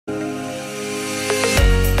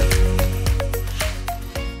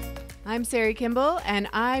I'm Sari Kimbell, and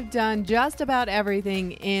I've done just about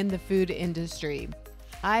everything in the food industry.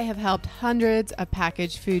 I have helped hundreds of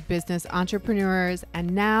packaged food business entrepreneurs,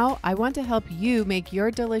 and now I want to help you make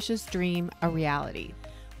your delicious dream a reality.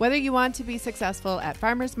 Whether you want to be successful at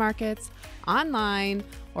farmers markets, online,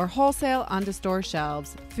 or wholesale onto store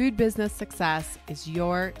shelves, food business success is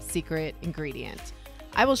your secret ingredient.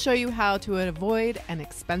 I will show you how to avoid an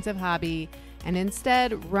expensive hobby and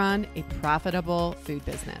instead run a profitable food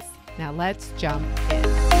business. Now let's jump in.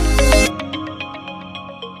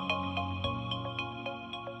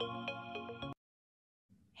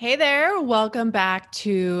 Hey there, welcome back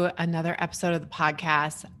to another episode of the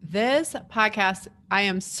podcast. This podcast, I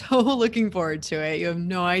am so looking forward to it. You have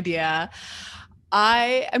no idea.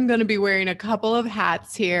 I am going to be wearing a couple of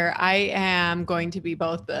hats here. I am going to be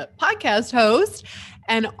both the podcast host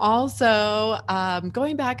and also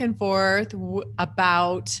going back and forth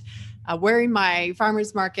about wearing my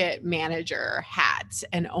farmers market manager hat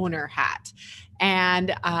and owner hat.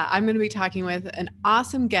 And I'm going to be talking with an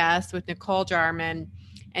awesome guest with Nicole Jarman.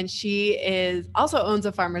 And she also owns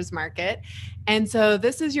a farmer's market. And so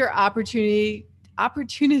this is your opportunity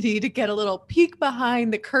to get a little peek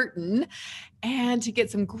behind the curtain and to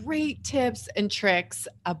get some great tips and tricks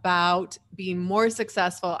about being more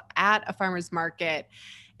successful at a farmer's market,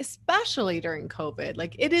 especially during COVID.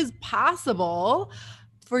 Like, it is possible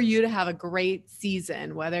for you to have a great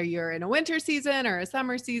season, whether you're in a winter season or a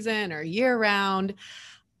summer season or year round.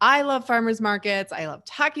 I love farmers markets. I love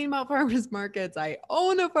talking about farmers markets. I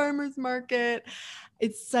own a farmers market.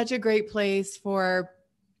 It's such a great place for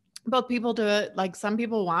both people to, like, some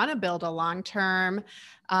people want to build a long-term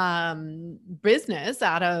business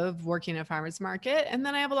out of working at a farmers market. And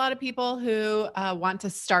then I have a lot of people who want to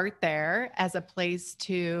start there as a place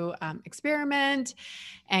to experiment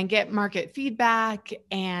and get market feedback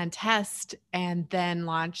and test and then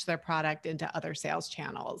launch their product into other sales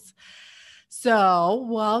channels. So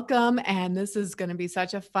welcome. And this is going to be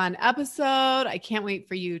such a fun episode. I can't wait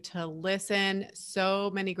for you to listen.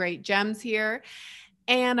 So many great gems here.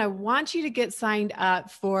 And I want you to get signed up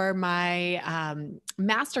for my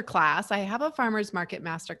masterclass. I have a farmers market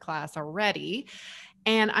masterclass already,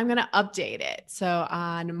 and I'm going to update it. So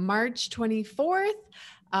on March 24th,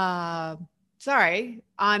 on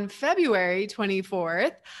February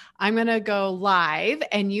 24th, I'm going to go live,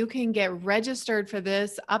 and you can get registered for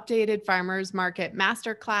this updated farmers market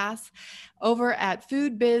masterclass over at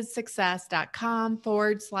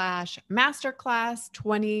foodbizsuccess.com/masterclass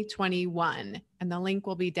 2021. And the link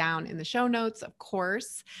will be down in the show notes, of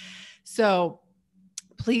course. So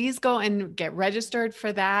please go and get registered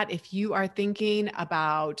for that. If you are thinking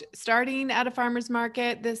about starting at a farmer's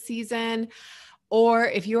market this season, or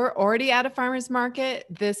if you're already at a farmer's market,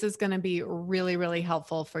 this is going to be really, really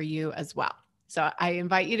helpful for you as well. So I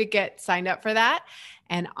invite you to get signed up for that,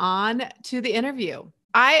 and on to the interview.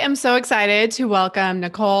 I am so excited to welcome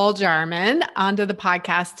Nicole Jarman onto the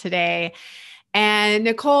podcast today. And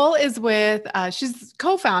Nicole is she's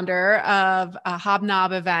co-founder of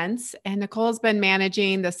Hobnob Events, and Nicole's been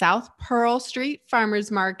managing the South Pearl Street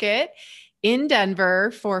Farmers Market in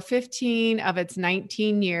Denver for 15 of its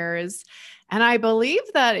 19 years. And I believe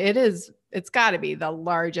that it's got to be the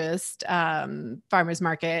largest farmers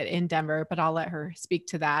market in Denver, but I'll let her speak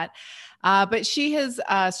to that. But she is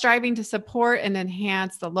striving to support and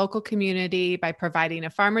enhance the local community by providing a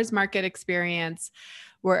farmers market experience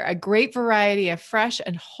where a great variety of fresh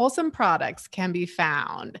and wholesome products can be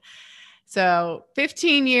found. So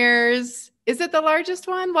 15 years. Is it the largest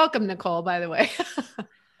one? Welcome, Nicole, by the way.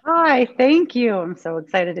 Hi, thank you. I'm so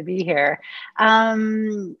excited to be here.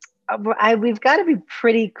 We've got to be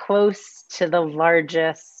pretty close to the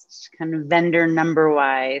largest kind of vendor number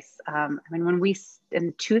wise. In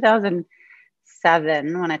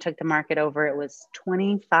 2007, when I took the market over, it was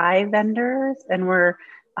 25 vendors, and we're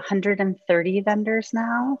 130 vendors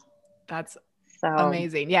now. That's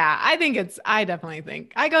amazing. Yeah, I definitely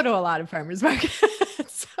think I go to a lot of farmers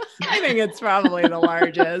markets. I think it's probably the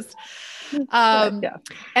largest. Yeah.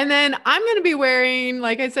 And then I'm going to be wearing,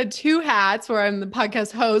 like I said, two hats where I'm the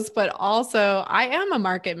podcast host, but also I am a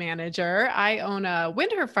market manager. I own a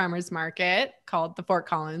winter farmers market called the Fort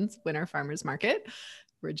Collins Winter Farmers Market.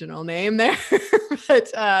 Original name there. But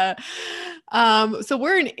so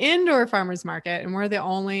we're an indoor farmers market, and we're the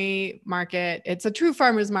only market. It's a true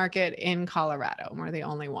farmers market in Colorado, and we're the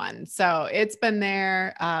only one. So it's been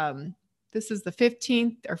there. This is the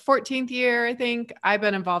 15th or 14th year, I think. I've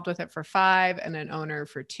been involved with it for 5 and an owner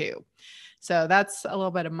for 2. So that's a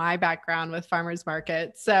little bit of my background with farmers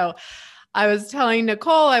markets. So I was telling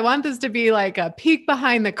Nicole, I want this to be like a peek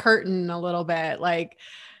behind the curtain a little bit. Like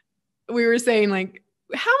we were saying, like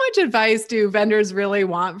how much advice do vendors really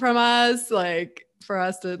want from us? Like for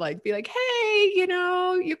us to like be like, hey,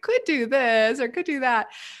 you could do this or could do that.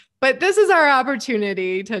 But this is our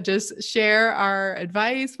opportunity to just share our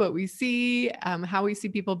advice, what we see, how we see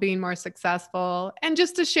people being more successful, and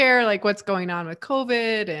just to share like what's going on with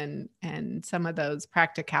COVID and some of those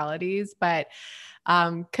practicalities. But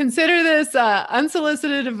consider this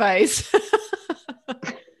unsolicited advice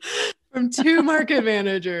from two market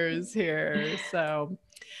managers here. So,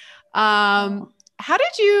 how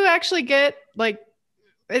did you actually get like?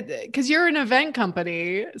 Because you're an event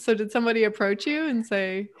company. So did somebody approach you and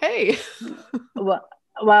say, hey?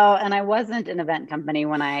 Well, and I wasn't an event company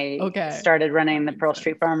when I started running the Pearl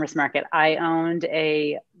Street Farmers Market. I owned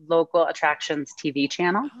a local attractions TV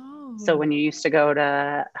channel. Oh. So when you used to go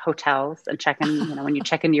to hotels and check in, when you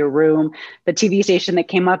check into your room, the TV station that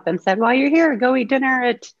came up and said, while you're here, go eat dinner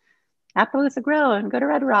at Appaloosa Grill and go to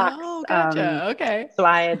Red Rocks. Oh, gotcha. Okay. So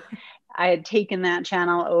I had taken that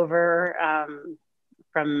channel over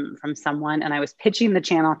from someone, and I was pitching the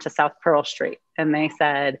channel to South Pearl Street, and they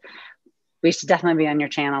said, we should definitely be on your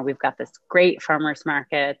channel. We've got this great farmers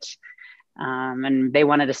market. And they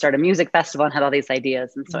wanted to start a music festival and had all these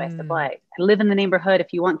ideas. And so I said, well, I live in the neighborhood.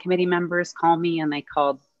 If you want committee members, call me. And they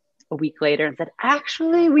called a week later and said,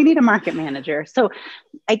 actually, we need a market manager. So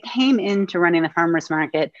I came into running the farmers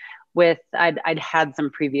market with, I'd had some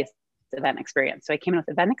previous event experience. So I came in with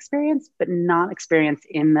event experience, but not experience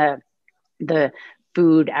in the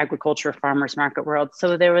food, agriculture, farmers market world.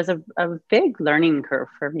 So there was a big learning curve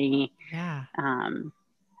for me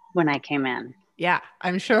when I came in. Yeah,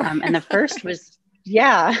 I'm sure. And the first was,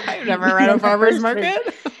 I've never run a farmer's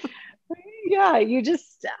market. You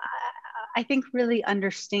just, I think really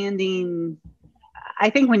understanding, I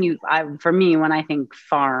think for me, when I think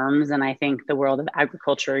farms and I think the world of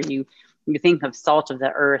agriculture, you think of salt of the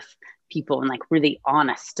earth people and like really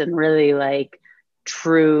honest and really like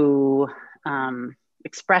true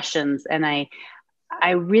expressions. And I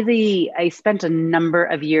spent a number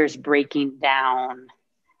of years breaking down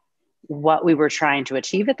what we were trying to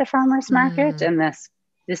achieve at the farmers market and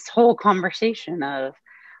this whole conversation of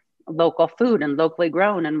local food and locally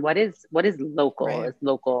grown and what is local. Right. Is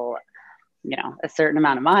local, a certain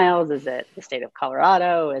amount of miles? Is it the state of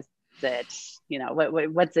Colorado? Is it,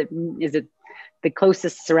 what's it? Is it the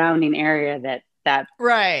closest surrounding area that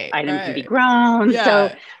item can be grown?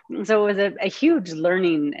 Yeah. So it was a huge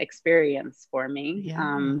learning experience for me.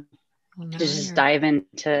 Yeah. To just dive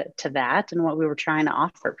into that and what we were trying to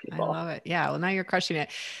offer people. I love it. Yeah. Well, now you're crushing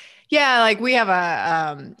it. Yeah. Like we have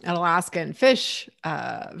an Alaskan fish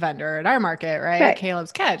vendor at our market, right?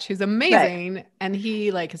 Caleb's Catch, who's amazing. Right. And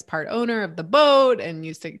he like is part owner of the boat and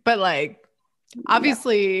used to, but like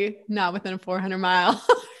obviously not within a 400-mile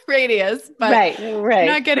radius, but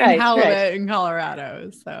not getting halibut in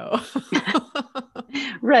Colorado. So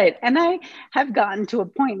right. And I have gotten to a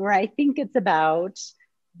point where I think it's about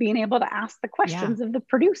being able to ask the questions of the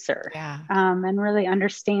producer and really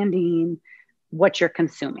understanding what you're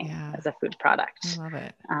consuming as a food product. I love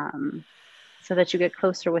it. So that you get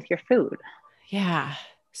closer with your food. Yeah.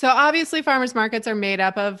 So obviously farmers markets are made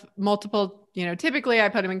up of multiple, typically I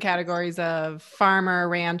put them in categories of farmer,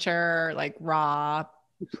 rancher, like raw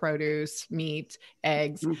produce, meat,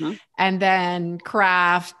 eggs, and then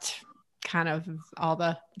craft, kind of all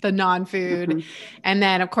the non-food. And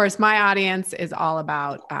then of course my audience is all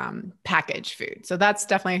about packaged food. So that's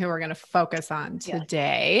definitely who we're going to focus on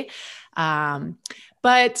today.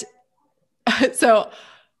 But so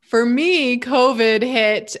for me, COVID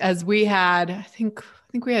hit as we had, I think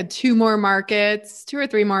we had two or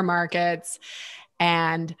three more markets.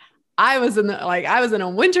 And I was in a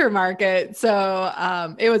winter market.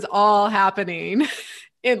 So it was all happening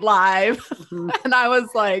in live. And I was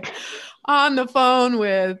like on the phone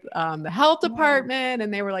with the health department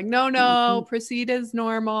and they were like, no, proceed as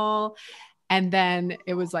normal. And then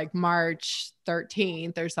it was like March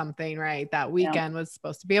 13th or something, right? That weekend was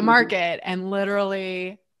supposed to be a market. And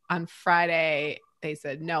literally on Friday, they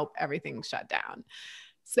said, nope, everything's shut down.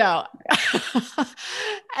 So,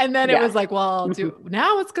 and then it was like, well,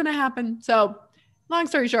 now what's going to happen? So long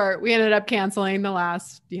story short, we ended up canceling the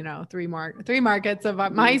last, three markets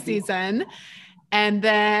of my season. And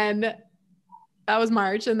then that was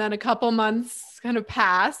March. And then a couple months kind of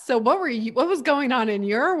passed. So what was going on in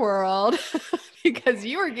your world? Because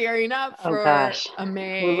you were gearing up for a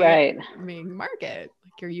May market,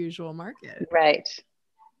 like your usual market.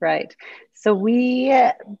 Right. So we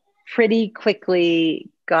pretty quickly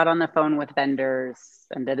got on the phone with vendors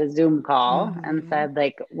and did a Zoom call and said,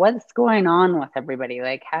 like, what's going on with everybody?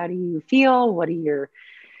 Like, how do you feel? What are your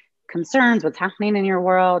concerns, what's happening in your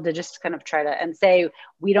world, to just kind of try to and say,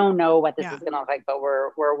 we don't know what this Yeah. is going to look like, but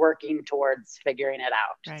we're working towards figuring it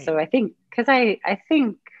out. Right. So I think, because I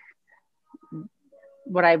think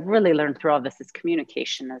what I've really learned through all this is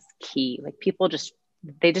communication is key. Like people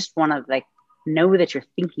they just want to like know that you're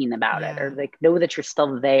thinking about it, or like know that you're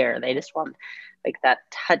still there. They just want like that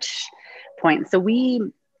touch point. So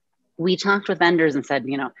we talked with vendors and said,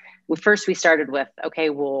 we started with, okay,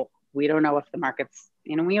 well, we don't know if the market's,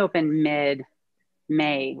 we opened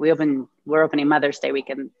mid-May. We're opening Mother's Day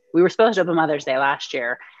weekend. We were supposed to open Mother's Day last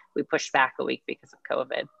year. We pushed back a week because of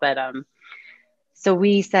COVID. But so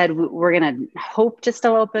we said, we're going to hope to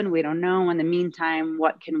still open. We don't know. In the meantime,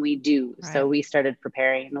 what can we do? Right. So we started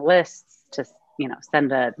preparing lists to,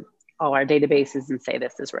 send all our databases and say,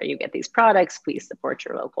 this is where you get these products. Please support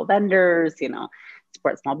your local vendors,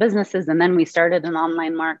 support small businesses. And then we started an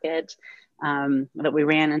online market that we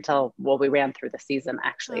ran we ran through the season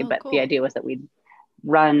actually, but cool. The idea was that we'd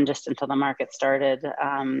run just until the market started.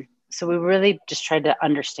 So we really just tried to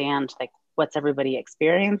understand like what's everybody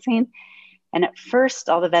experiencing. And at first,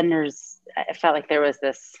 all the vendors, I felt like there was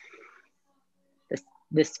this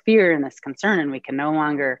fear and this concern, and we can no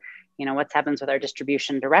longer, what happens with our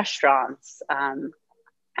distribution to restaurants. And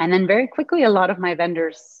then very quickly, a lot of my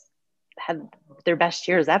vendors had their best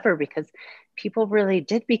years ever because people really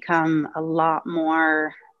did become a lot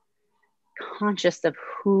more conscious of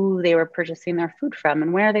who they were purchasing their food from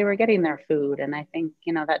and where they were getting their food. And I think,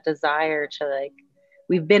 that desire to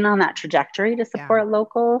we've been on that trajectory to support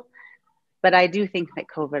local. But I do think that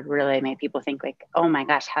COVID really made people think like, oh my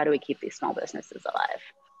gosh, how do we keep these small businesses alive?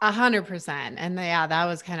 100%. And that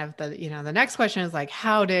was kind of the next question is like,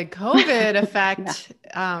 how did COVID affect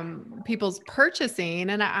people's purchasing?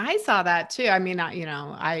 And I saw that too. I mean,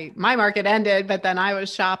 my market ended, but then I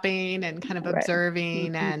was shopping and kind of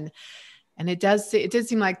observing and it did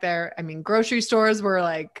seem like grocery stores were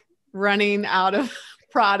like running out of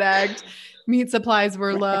product, meat supplies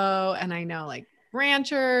were low. And I know like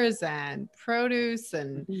ranchers and produce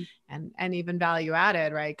and even value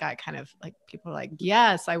added, right? Got kind of like people like,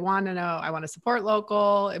 yes, I want to support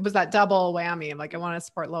local. It was that double whammy. I'm like, I want to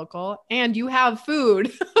support local and you have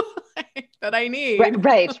food that I need.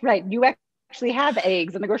 Right. You actually have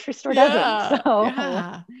eggs and the grocery store doesn't.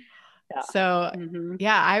 So,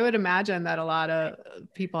 I would imagine that a lot of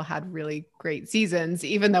people had really great seasons,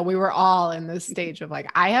 even though we were all in this stage of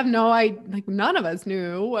like, I have no idea, like none of us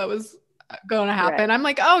knew what was going to happen. Right. I'm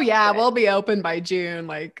like, oh yeah, we'll be open by June.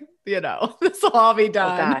 Like, this will all be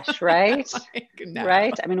done. Oh gosh, right. No.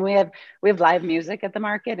 Right. I mean, we have live music at the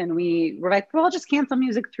market and we're like, well, I'll just cancel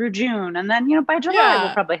music through June. And then, by July,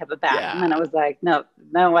 we'll probably have it back. Yeah. And then it was like, no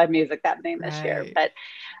live music happening this year. But,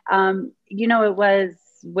 it was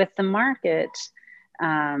with the market,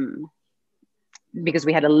 because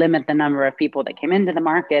we had to limit the number of people that came into the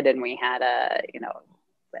market and we had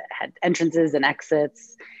had entrances and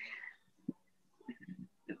exits.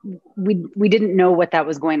 We didn't know what that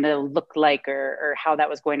was going to look like or how that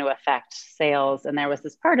was going to affect sales. And there was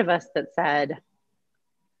this part of us that said,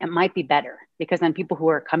 it might be better because then people who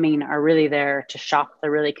are coming are really there to shop.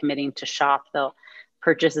 They're really committing to shop. They'll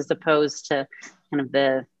purchase as opposed to kind of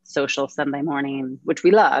the social Sunday morning, which we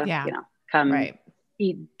love, come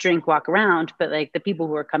eat, drink, walk around. But like the people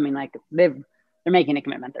who are coming, like they're making a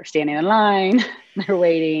commitment. They're standing in line, they're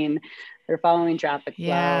waiting, they're following traffic flow.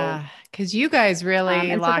 Yeah. Cause you guys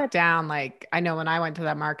really locked down. Like I know when I went to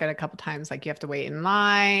that market a couple of times, like you have to wait in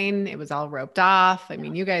line. It was all roped off. I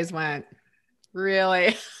mean, you guys went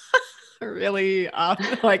really, really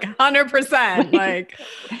off, like 100%. Like,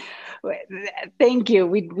 thank you.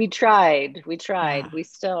 We tried. Yeah. We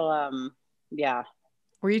still,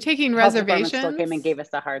 Were you taking reservations? Still came and gave us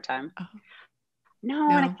a hard time. Oh.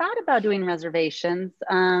 No, and I thought about doing reservations.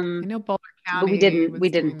 I know Boulder County, but we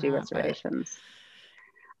didn't do reservations.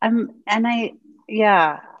 And I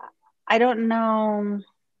don't know.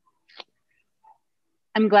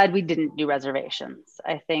 I'm glad we didn't do reservations.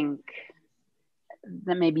 I think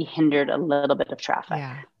that maybe hindered a little bit of traffic.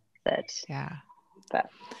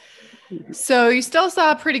 So you still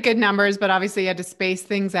saw pretty good numbers, but obviously you had to space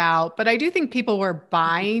things out. But I do think people were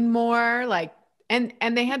buying more, like, and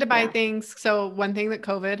they had to buy things. So one thing that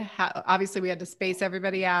COVID, obviously we had to space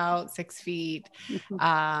everybody out 6 feet,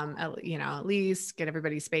 at least get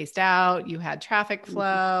everybody spaced out. You had traffic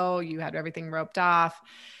flow, you had everything roped off.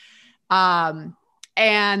 And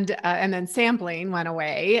then sampling went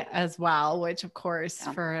away as well, which of course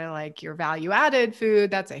for like your value added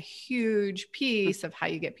food, that's a huge piece of how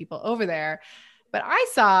you get people over there. But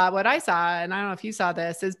what I saw, and I don't know if you saw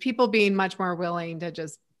this, is people being much more willing to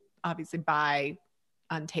just obviously buy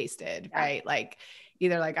untasted, right? Like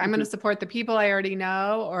either like, I'm going to support the people I already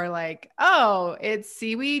know, or like, oh, it's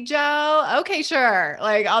seaweed gel. Okay, sure.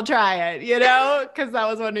 Like I'll try it, cause that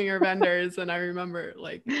was one of your vendors. And I remember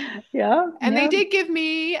like, and they did give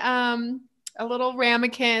me, a little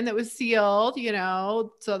ramekin that was sealed,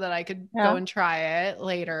 so that I could go and try it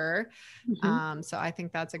later. So I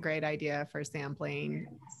think that's a great idea for sampling.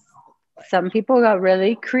 Some people got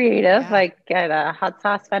really creative, like at a hot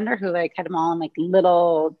sauce vendor who like had them all in like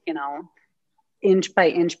little, inch by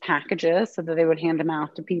inch packages so that they would hand them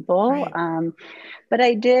out to people. Right. But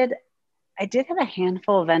I did have a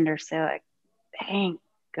handful of vendors say like, thank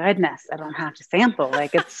goodness I don't have to sample.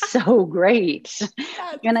 Like it's so great.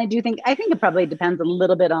 And I think it probably depends a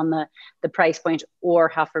little bit on the price point or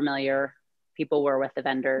how familiar people were with the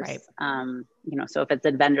vendors. Right. So if it's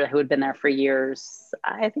a vendor who had been there for years,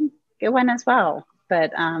 I think it went as well.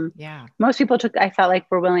 But most people I felt like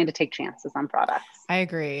were willing to take chances on products. I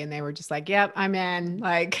agree. And they were just like, yep, I'm in.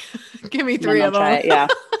 Like, give me 3 of them. Try it. Yeah.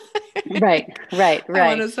 Right. I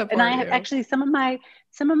want to support and I have actually some of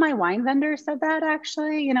my wine vendors said that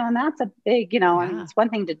actually, and that's a big, I mean, it's one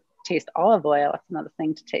thing to taste olive oil. It's another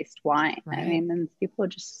thing to taste wine. Right. I mean, and people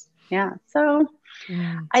just, So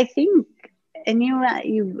I think, and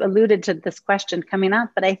you alluded to this question coming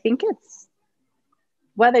up, but I think it's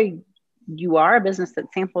whether you are a business that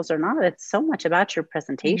samples or not, it's so much about your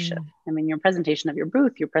presentation. I mean, your presentation of your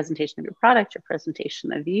booth, your presentation of your product, your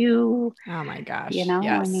presentation of you. Oh my gosh. Yes.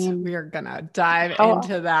 I mean, we are going to dive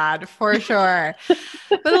into that for sure.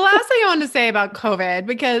 But the last thing I wanted to say about COVID,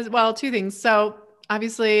 because, well, 2 things. So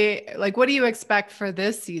obviously, like, what do you expect for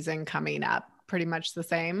this season coming up? Pretty much the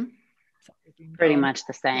same? Pretty much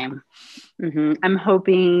the same. Mm-hmm. I'm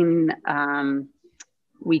hoping,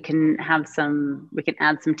 we can add some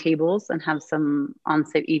tables and have some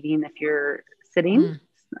on-site eating if you're sitting.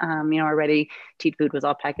 Already Teat Food was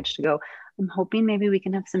all packaged to go. I'm hoping maybe we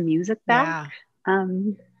can have some music back.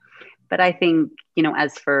 But I think,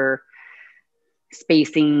 as for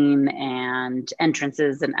spacing and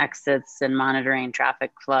entrances and exits and monitoring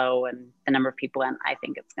traffic flow and the number of people in, I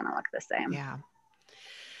think it's going to look the same. Yeah.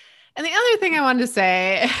 And the other thing I wanted to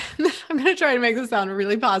say, I'm going to try to make this sound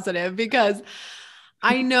really positive because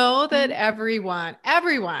I know that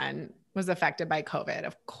everyone was affected by COVID,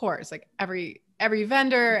 of course, like every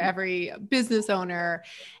vendor, every business owner,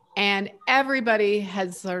 and everybody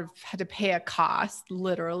has sort of had to pay a cost,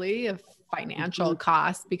 literally a financial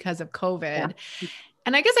cost because of COVID. Yeah.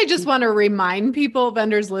 And I guess I just want to remind people,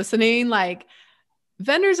 vendors listening, like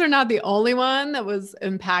vendors are not the only one that was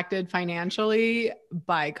impacted financially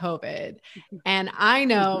by COVID. And I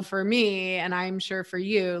know for me, and I'm sure for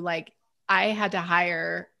you, like I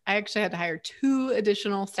actually had to hire 2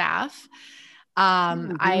 additional staff.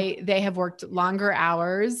 They have worked longer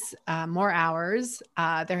hours, more hours.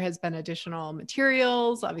 There has been additional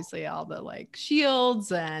materials, obviously all the like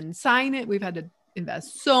shields and signage. We've had to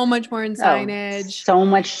invest so much more in signage.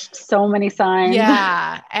 So many signs.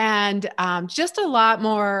 Yeah. And just a lot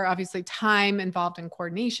more, obviously, time involved in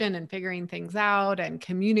coordination and figuring things out and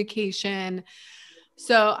communication.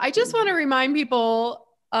 So I just want to remind people,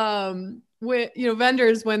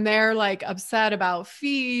 vendors, when they're like upset about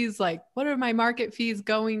fees, like what are my market fees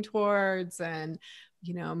going towards? And,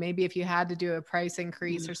 maybe if you had to do a price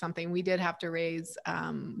increase or something, we did have to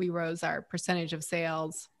we rose our percentage of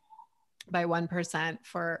sales by 1%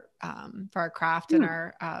 for our craft and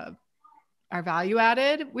our value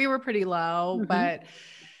added. We were pretty low, but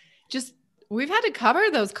just, we've had to cover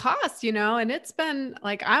those costs, and it's been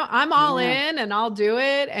like, I'm all in and I'll do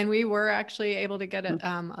it. And we were actually able to get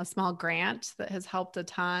a small grant that has helped a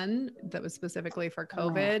ton that was specifically for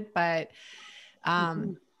COVID, but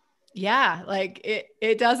like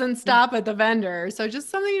it doesn't stop at the vendor. So just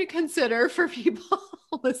something to consider for people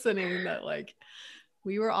listening, that like,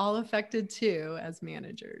 we were all affected too as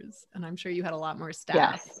managers. And I'm sure you had a lot more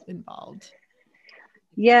staff involved.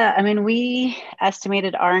 Yeah. I mean, we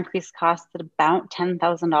estimated our increased costs at about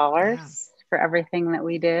 $10,000 for everything that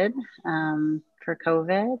we did for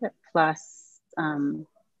COVID, plus some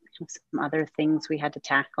other things we had to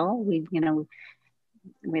tackle. We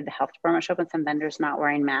had the health department show up and some vendors not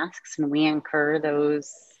wearing masks, and we incur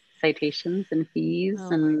those citations and fees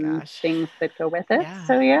and things that go with it.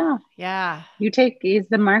 So as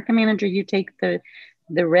the market manager, you take the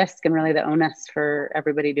risk and really the onus for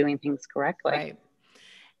everybody doing things correctly. Right.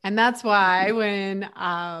 And that's why when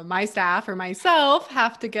my staff or myself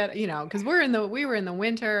have to get, because we were in the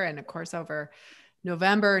winter, and of course over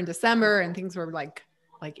November and December, and things were like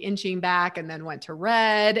inching back and then went to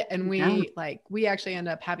red. And we actually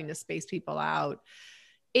ended up having to space people out,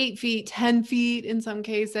 8 feet, 10 feet in some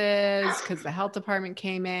cases, because the health department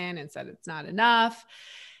came in and said it's not enough.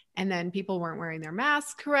 And then people weren't wearing their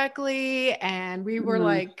masks correctly. And we were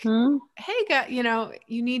like, hey,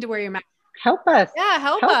 you need to wear your mask. Help us. Yeah,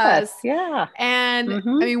 help us. Yeah. And I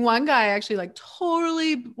mean, one guy actually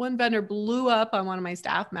one vendor blew up on one of my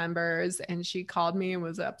staff members, and she called me and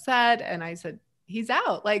was upset. And I said, he's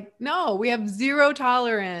out. Like, no, we have zero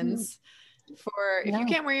tolerance for if you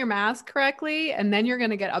can't wear your mask correctly, and then you're going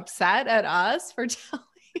to get upset at us for telling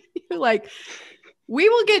you, like, we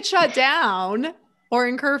will get shut down or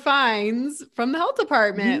incur fines from the health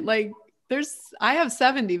department. Like, I have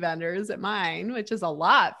 70 vendors at mine, which is a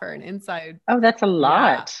lot for an inside. Oh, that's a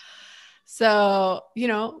lot. Yeah. So,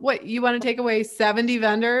 what, you want to take away 70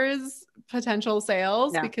 vendors potential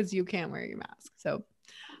sales because you can't wear your mask. So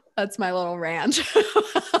that's my little rant.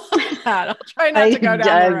 I'll try not to go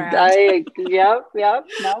down the rant. Yep.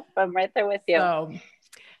 No, I'm right there with you. So,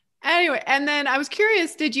 anyway, and then I was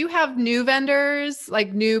curious, did you have new vendors,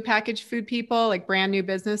 like new packaged food people, like brand new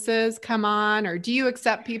businesses come on, or do you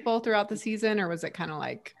accept people throughout the season, or was it kind of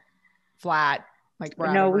like flat, like we're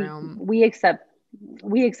out of room? We accept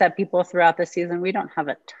people throughout the season. We don't have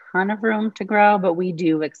a ton of room to grow, but we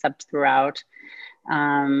do accept throughout.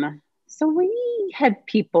 So we had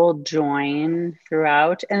people join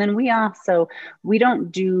throughout, and then we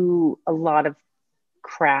don't do a lot of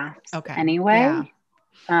crafts anyway.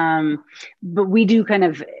 Yeah. But we do kind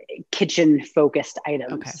of kitchen focused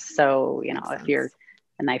items. Okay. So, if you're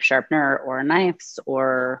a knife sharpener or knives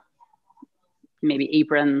or maybe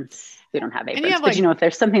aprons, we don't have aprons, but if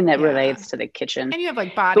there's something that relates to the kitchen, and you have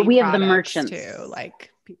like body, but we have the merchants too,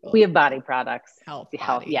 like people. We have body products, health.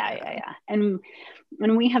 Yeah. And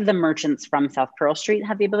when we have the merchants from South Pearl Street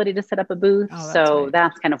have the ability to set up a booth.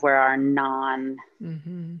 That's kind of where our kind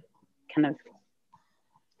of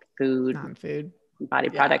non-food body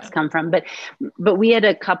products come from. But we had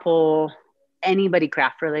a couple, anybody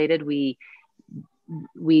craft related, it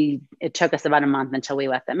took us about a month until we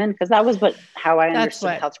let them in, because that was how I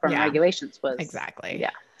understood health department regulations was. Exactly.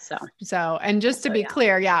 Yeah. So, and just to be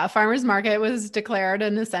clear, a farmer's market was declared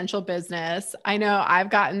an essential business. I know I've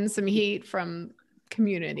gotten some heat from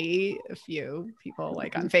community, a few people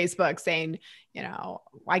like on Facebook saying,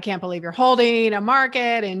 I can't believe you're holding a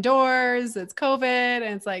market indoors. It's COVID.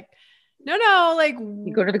 And it's like, no, like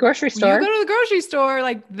you go to the grocery store.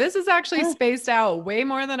 Like, this is actually spaced out way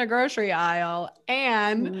more than a grocery aisle.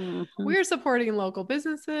 And we're supporting local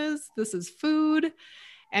businesses. This is food.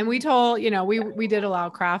 And we told, we did allow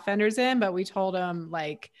craft vendors in, but we told them,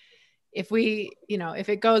 like, if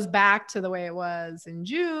it goes back to the way it was in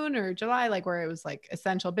June or July, like where it was like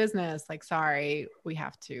essential business, like, sorry, we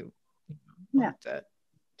have to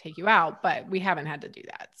take you out, but we haven't had to do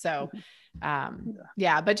that. So,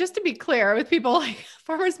 but just to be clear with people, like,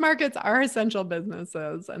 farmers markets are essential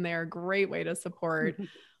businesses, and they are a great way to support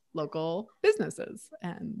local businesses.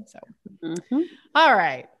 And so, all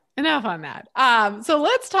right, enough on that. So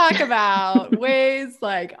let's talk about ways,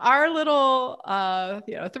 like our little, 3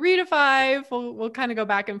 to 5, we'll kind of go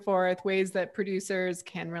back and forth, ways that producers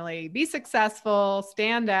can really be successful,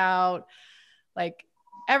 stand out, like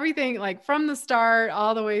everything, like from the start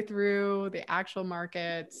all the way through the actual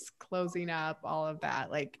markets, closing up, all of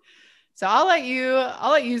that. Like, so I'll let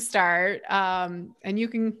you start. And you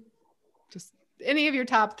can just, any of your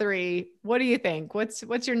top 3, what do you think? What's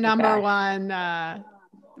your number one,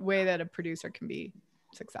 way that a producer can be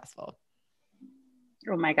successful?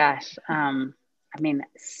 Oh my gosh.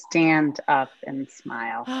 Stand up and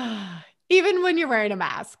smile. Even when you're wearing a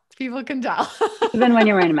mask, people can tell. Even when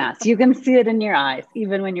you're wearing a mask, you can see it in your eyes,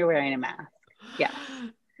 even when you're wearing a mask. Yes.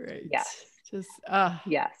 Right. Yes.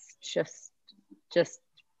 Just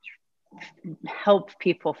help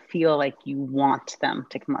people feel like you want them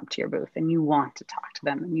to come up to your booth, and you want to talk to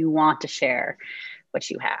them, and you want to share what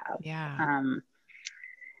you have. Yeah.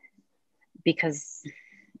 Because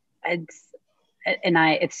it's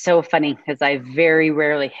so funny, because I very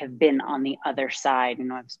rarely have been on the other side.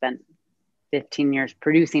 I've spent 15 years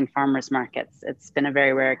producing farmers markets. It's been a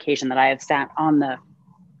very rare occasion that I have sat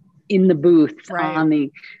in the booth on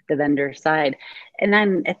the vendor side. And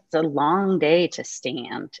then it's a long day to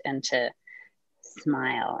stand and to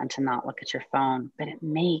smile and to not look at your phone, but it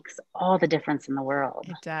makes all the difference in the world.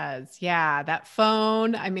 It does. Yeah. That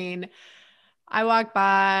phone. I walk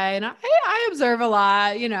by and I observe a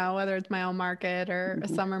lot, whether it's my own market or a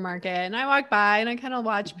summer market, and I walk by and I kind of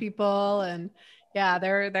watch people, and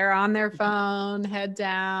they're on their phone, head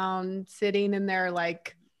down, sitting in their,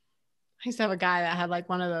 like, I used to have a guy that had like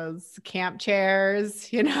one of those camp chairs,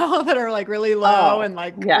 that are like really low and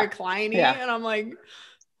like reclining. Yeah. And I'm like,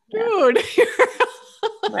 dude,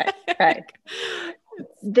 Right. Right.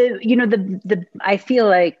 I feel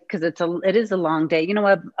like, because it is a long day,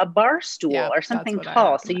 a bar stool Yeah, or that's something what I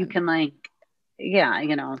tall, so you recommend. can like,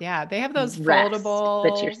 yeah, Yeah, they have those rest,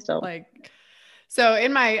 but you're foldable, still, like, so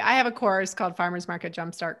I have a course called Farmers Market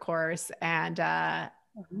Jumpstart course, and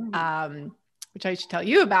which I should tell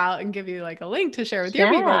you about and give you like a link to share with your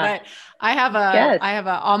people. yeah, But I yes, have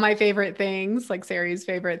all my favorite things, like Sari's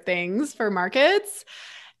favorite things for markets.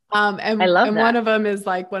 I love And one that. of them is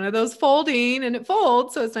like one of those folding, and it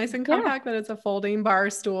folds. So it's nice and Yeah. compact, but it's a folding bar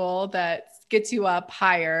stool that gets you up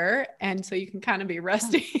higher. And so you can kind of be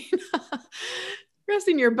resting,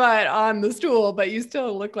 resting your butt on the stool, but you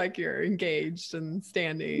still look like you're engaged and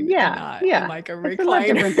standing and Yeah, not in yeah. like a It's a lot recliner.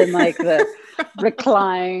 different than like the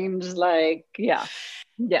reclined, like, yeah,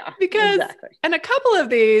 yeah, Because, exactly. and a couple of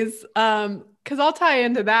these, because I'll tie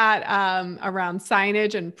into that around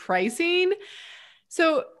signage and pricing.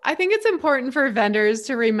 So I think it's important for vendors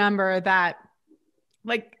to remember that,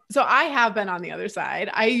 like, so I have been on the other side.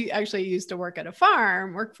 I actually used to work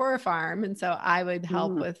for a farm. And so I would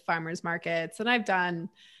help Mm, with farmers markets, and I've done,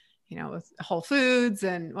 with Whole Foods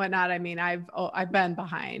and whatnot. I mean, I've been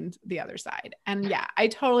behind the other side, and yeah, I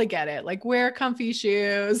totally get it. Like, wear comfy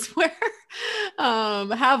shoes, have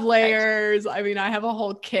right. layers. I mean, I have a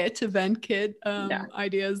whole event kit, Yeah.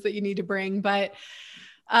 ideas that you need to bring, but,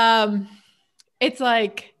 um, it's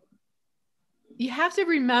like, you have to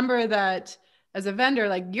remember that as a vendor,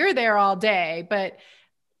 like, you're there all day, but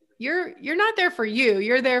you're not there for you.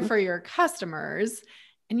 You're there for your customers,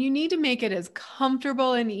 and you need to make it as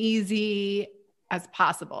comfortable and easy as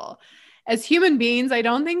possible. As human beings, I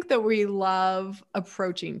don't think that we love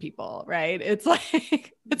approaching people, right? It's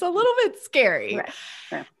like, it's a little bit scary. Right.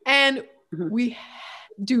 Right. And Mhm, we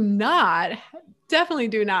do not, definitely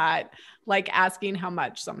do not like asking how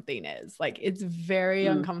much something is. Like, it's very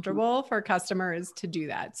mhm, uncomfortable for customers to do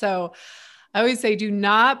that. So I always say, do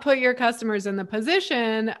not put your customers in the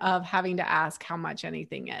position of having to ask how much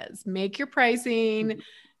anything is. Make your pricing mhm,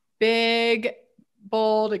 big,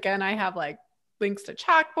 bold. Again, I have like links to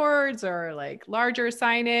chalkboards or like larger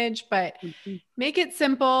signage, but mhm. make it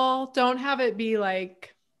simple. Don't have it be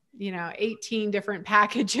like, 18 different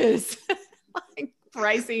packages, like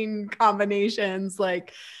pricing combinations,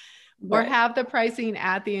 like, or Right. have the pricing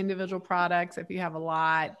at the individual products if you have a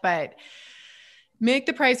lot, but make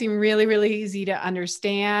the pricing really, really easy to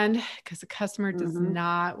understand, because the customer does Mhm.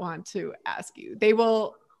 not want to ask you. They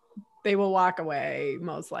will walk away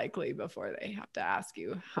most likely before they have to ask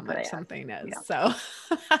you how Before they much ask. something is. Yeah. So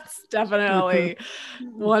that's Mhm, definitely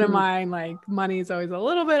one of mhm. mine. Like, money is always a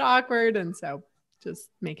little bit awkward. And so just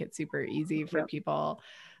make it super easy for Yep. people.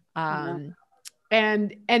 Yeah.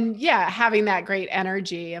 And yeah, having that great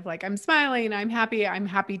energy of like, I'm smiling, I'm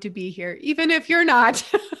happy to be here, even if you're not,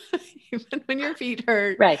 even when your feet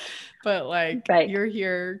hurt, Right. but like, Right. you're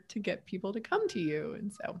here to get people to come to you.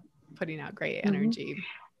 And so putting out great Mhm. energy.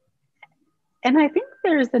 And I think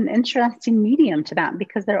there's an interesting medium to that,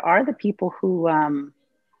 because there are the people who,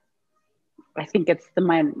 I think it's the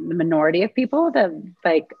minority of people that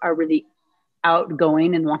like are really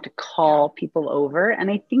outgoing and want to Yeah. call people over.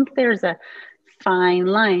 And I think there's a fine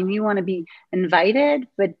line. You want to be invited,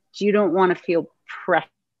 but you don't want to feel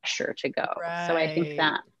pressure to go. So I think Right.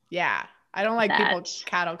 that Yeah. I don't like that people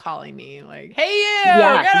cattle calling me like, hey, you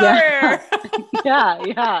yeah, get yeah. over here. Yeah,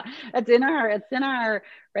 yeah. It's in our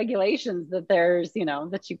regulations that there's,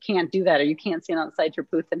 that you can't do that, or you can't stand outside your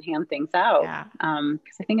booth and hand things out. Yeah.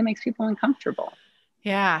 Because I think it makes people uncomfortable.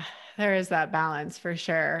 Yeah. There is that balance for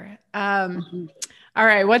sure. Mhm. All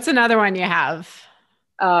right. What's another one you have?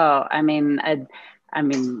 Oh, I mean,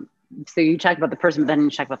 so you talk about the person, but then you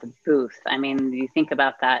talk about the booth. I mean, you think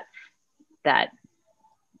about that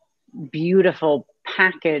beautiful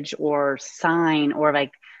package or sign, or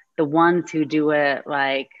like the ones who do it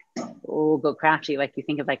like, oh, go crafty. Like, you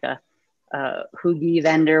think of like a hoogie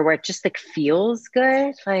vendor where it just like feels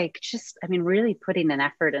good. Like, just, I mean, really putting an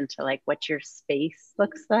effort into like what your space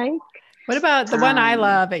looks like. What about the one I Um,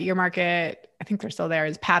 love at your market? I think they're still there,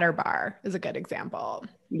 is Patter Bar is a good example.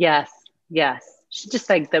 yes, yes. Just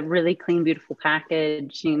like the really clean, beautiful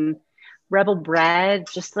packaging. Rebel bread,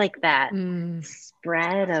 just like that Mm.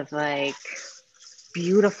 spread of like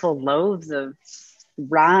beautiful loaves of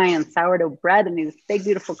rye and sourdough bread and these big,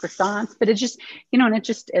 beautiful croissants. But it just, and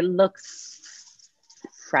it looks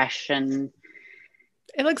fresh, and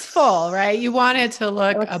It looks full, right? You want it to it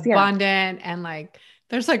look looks, yeah, abundant, and like,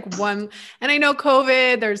 there's like one, and I know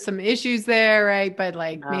COVID, there's some issues there, right? But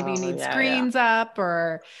like, maybe you oh, need yeah, yeah, screens up,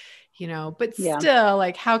 or, but yeah. still,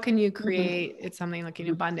 like, how can you Mm-hmm. create it something looking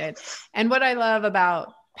Mm-hmm. abundant? And what I love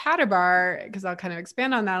about Patter Bar, because I'll kind of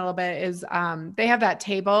expand on that a little bit, is they have that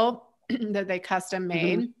table that they custom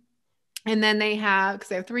made. And then they have, because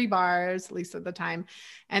they have 3 bars, at least at the time.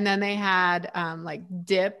 And then they had like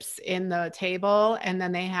dips in the table. And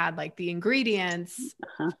then they had like the ingredients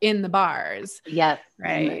in the bars. Yes.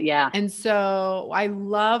 Right. Yeah. And so I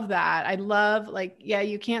love that. I love like, yeah,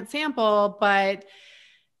 you can't sample, but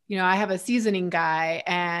you know, I have a seasoning guy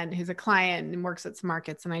and he's a client and works at some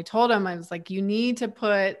markets. And I told him, I was like, you need to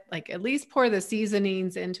put like, at least pour the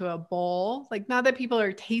seasonings into a bowl. Like, not that people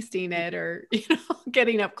are tasting it or, you know,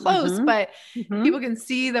 getting up close, but people can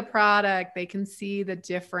see the product. They can see the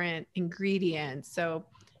different ingredients. So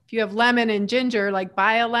if you have lemon and ginger, like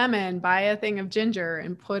buy a lemon, buy a thing of ginger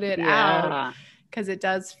and put it out. Because it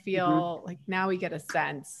does feel like now we get a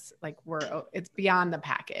sense like it's beyond the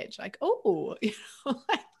package. Like, oh, you know,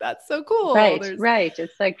 like, that's so cool. Right.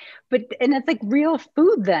 It's like, and it's like real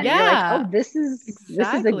food then. Yeah. You're like, oh, this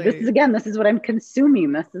is what I'm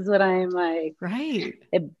consuming. This is what I'm like. Right.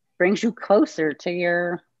 It brings you closer to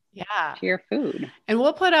your food. And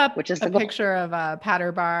we'll put up a picture of a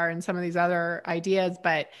Patter Bar and some of these other ideas,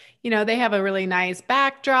 but you know, they have a really nice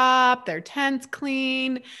backdrop. Their tent's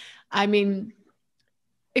clean. I mean,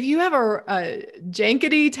 if you have a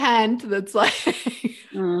jankety tent that's like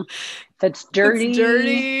that's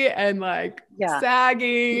dirty and like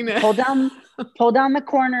sagging, pull down the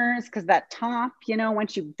corners, because that top, you know,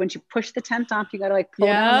 once you push the tent off, you got to like pull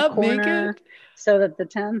down the corner so that the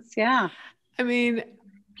tent's I mean,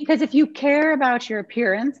 because if you care about your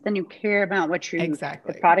appearance, then you care about what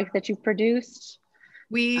the product that you produced.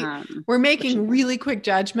 We're making really quick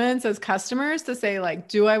judgments as customers to say like,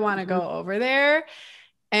 do I want to go over there?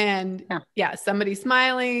 And somebody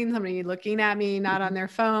smiling, somebody looking at me, not on their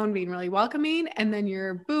phone, being really welcoming. And then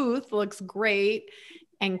your booth looks great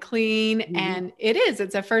and clean. And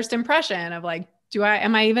it's a first impression of like,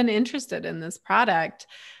 am I even interested in this product?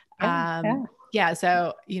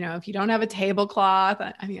 So, you know, if you don't have a tablecloth,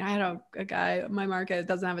 I mean, I had a guy at my market that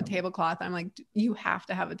doesn't have a tablecloth. I'm like, you have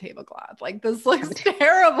to have a tablecloth. Like, this looks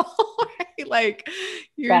terrible. Right? Like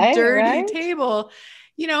your dirty table.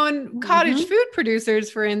 You know, and cottage food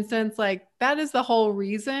producers, for instance, like that is the whole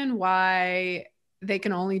reason why they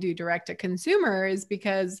can only do direct to consumer, is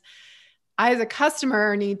because I, as a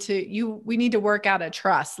customer, we need to work out a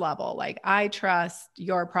trust level. Like, I trust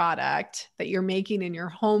your product that you're making in your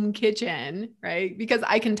home kitchen, right? Because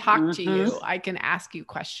I can talk to you, I can ask you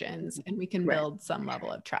questions, and we can build some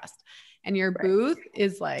level of trust. And your booth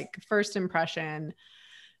is like first impression.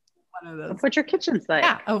 Of what your kitchen's like.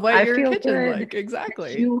 Yeah, of what your kitchen's like.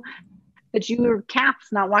 Exactly. That your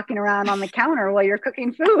cat's not walking around on the counter while you're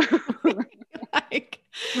cooking food.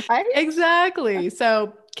 Right? Exactly.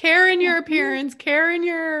 So care in your appearance, care in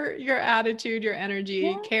your attitude, your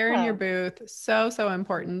energy, care in your booth. So, so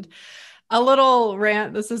important. A little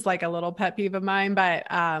rant. This is like a little pet peeve of mine, but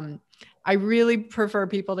I really prefer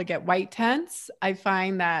people to get white tents. I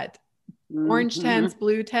find that orange tents,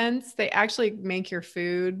 blue tents, they actually make your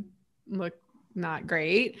food look not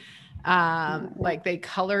great. Like they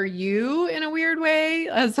color you in a weird way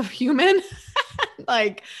as a human,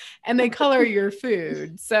 like, and they color your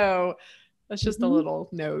food. So that's just a little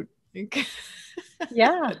note.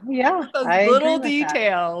 Yeah. Those little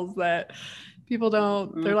details that people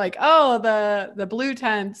don't, they're like, oh, the blue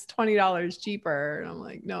tent's $20 cheaper. And I'm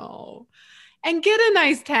like, no. And get a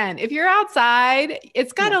nice tent. If you're outside,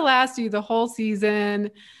 it's got to last you the whole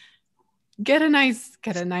season. Get a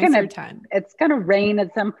nicer tent. It's going to rain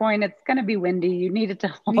at some point. It's going to be windy. You need it to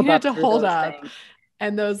hold up. Things.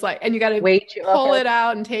 And those and you got to pull it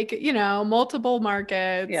out and take it, you know, multiple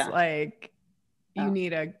markets. Yeah. Like you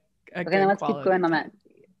need a good let's quality keep going tent. On that.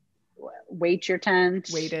 Weight your tent.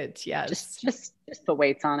 Weight it. Yes. Just put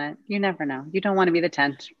weights on it. You never know. You don't want to be the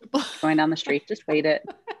tent going down the street. Just weight it.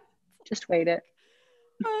 Just weight it.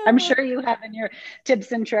 I'm sure you have in your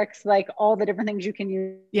tips and tricks, like all the different things you can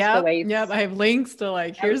use. Yep. I have links to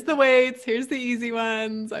like, here's the weights, here's the easy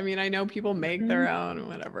ones. I mean, I know people make their own or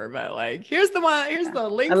whatever, but like, here's the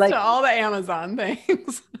links to all the Amazon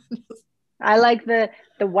things. I like the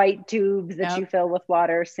white tubes that you fill with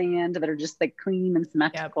water, sand, that are just like clean and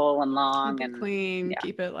symmetrical and long. Keep it and clean,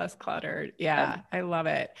 keep it less cluttered. Yeah. I love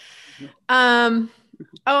it.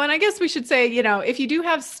 Oh, and I guess we should say, you know, if you do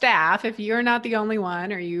have staff, if you're not the only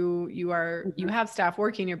one, or you have staff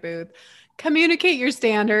working your booth, communicate your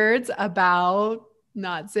standards about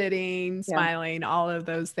not sitting, smiling, all of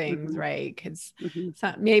those things, right? Because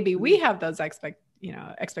maybe we have those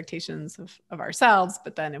expectations of ourselves,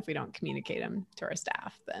 but then if we don't communicate them to our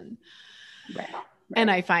staff, then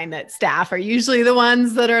And I find that staff are usually the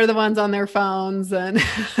ones that are the ones on their phones and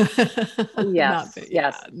not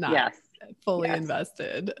fully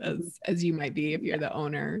invested as you might be if you're the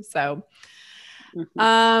owner. So,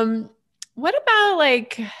 what about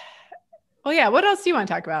like, well, yeah, what else do you want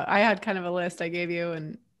to talk about? I had kind of a list I gave you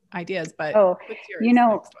and ideas, but what's yours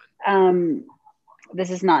next one? This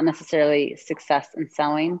is not necessarily success in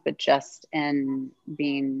selling, but just in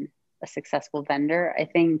being a successful vendor. I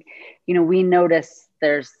think, we notice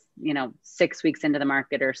there's, 6 weeks into the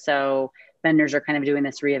market or so, vendors are kind of doing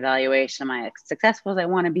this reevaluation. Am I as successful as I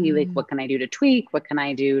want to be? Like, what can I do to tweak? What can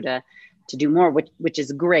I do to do more, which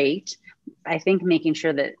is great. I think making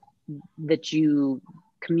sure that you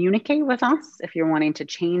communicate with us if you're wanting to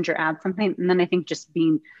change or add something. And then I think just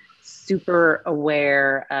being super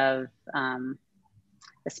aware of,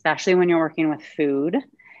 especially when you're working with food,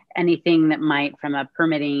 anything that might, from a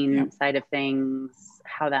permitting side of things,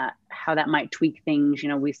 how that might tweak things.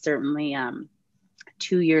 We certainly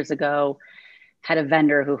 2 years ago had a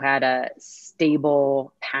vendor who had a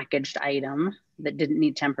stable packaged item that didn't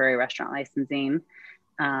need temporary restaurant licensing,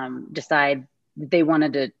 decide they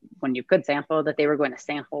wanted to, when you could sample, that they were going to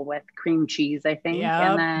sample with cream cheese, I think.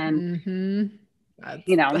 And then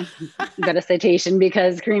got a citation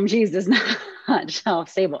because cream cheese is not shelf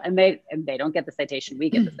stable, and they don't get the citation. We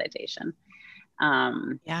get the citation.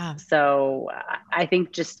 So I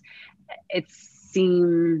think just, it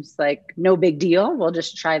seems like no big deal. We'll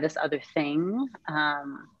just try this other thing.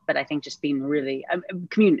 But I think just being really,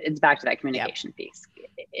 it's back to that communication piece.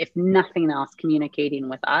 If nothing else, communicating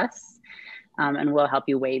with us, and we'll help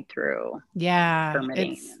you wade through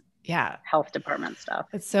permitting. Health department stuff.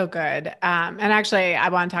 It's so good. And actually I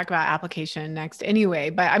want to talk about application next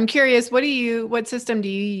anyway, but I'm curious, what system do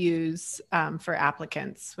you use for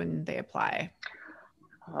applicants when they apply?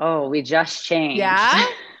 Oh, we just changed. Yeah.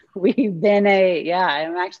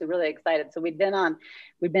 I'm actually really excited. So we've been on,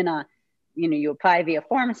 you apply via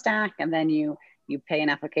FormStack, and then you pay an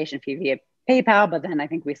application fee via PayPal, but then I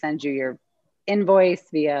think we send you your invoice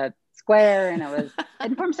via Square,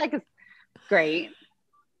 and FormStack is great.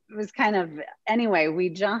 It was kind of, anyway,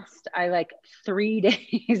 I like 3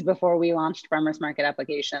 days before we launched farmers market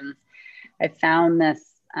applications, I found this,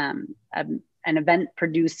 an event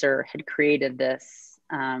producer had created this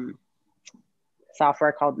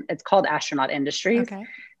software called Astronaut Industries. Okay.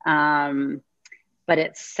 But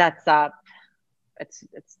it sets up,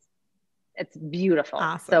 it's beautiful.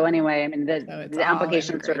 Awesome. So anyway, the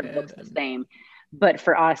application sort of looks the same. But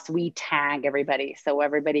for us, we tag everybody. So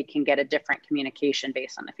everybody can get a different communication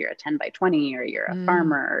based on if you're a 10 by 20 or you're a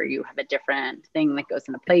farmer, or you have a different thing that goes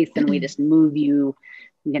into place, and we just move you,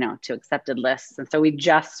 to accepted lists. And so we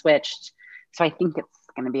just switched. So I think it's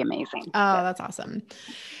going to be amazing. Oh, that's awesome.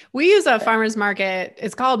 We use a farmer's market.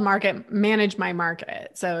 It's called Manage My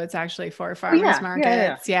Market. So it's actually for farmers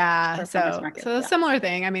markets. So a similar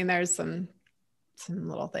thing. There's some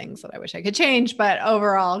little things that I wish I could change, but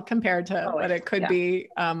overall, compared to what it could be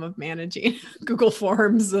of managing Google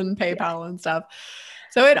Forms and PayPal and stuff.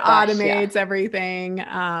 So it automates everything.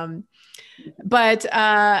 But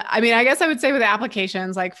I guess I would say with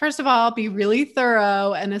applications, like, first of all, be really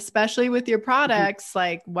thorough, and especially with your products,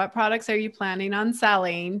 like what products are you planning on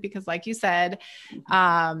selling? Because like you said,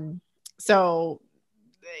 so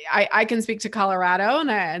I can speak to Colorado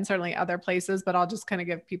and certainly other places, but I'll just kind of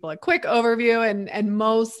give people a quick overview, and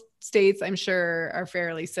most states I'm sure are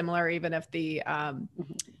fairly similar, even if the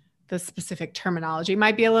specific terminology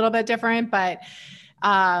might be a little bit different, but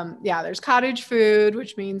there's cottage food,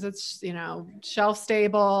 which means it's, shelf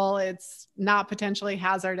stable, it's not potentially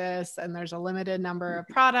hazardous, and there's a limited number of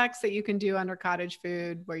products that you can do under cottage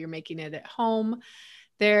food where you're making it at home.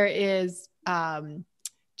 There is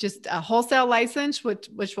just a wholesale license,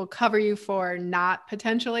 which will cover you for not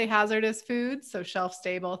potentially hazardous foods. So shelf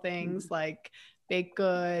stable things like baked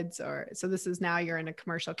goods, so this is now you're in a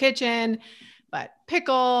commercial kitchen, but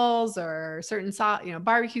pickles or certain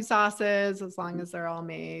barbecue sauces, as long as they're all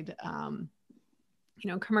made,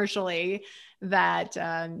 commercially, that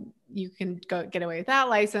you can go get away with that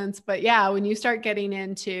license. But when you start getting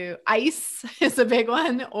into ice is a big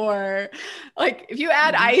one, or like if you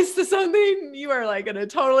add ice to something, you are like in a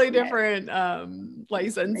totally different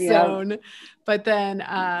license zone. But then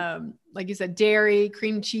like you said, dairy,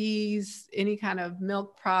 cream cheese, any kind of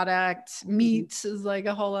milk product, meat is like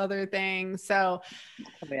a whole other thing. So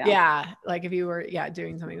like if you were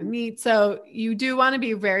doing something with meat. So you do want to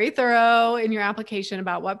be very thorough in your application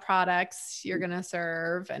about what products you're going to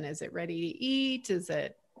serve, and is it ready to eat? Is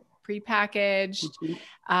it prepackaged?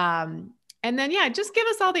 And then, yeah, just give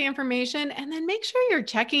us all the information and then make sure you're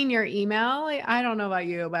checking your email. I don't know about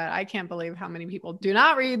you, but I can't believe how many people do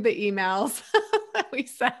not read the emails that we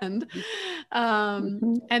send.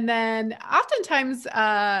 And then oftentimes,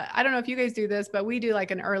 I don't know if you guys do this, but we do like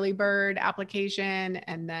an early bird application,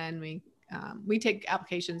 and then we take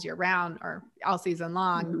applications year round or all season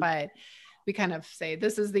long, but we kind of say,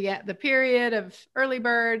 this is the period of early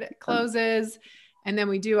bird closes. And then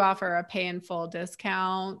we do offer a pay in full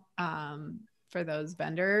discount for those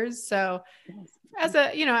vendors. So as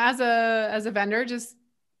a vendor, just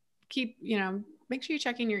keep, make sure you're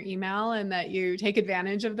checking your email and that you take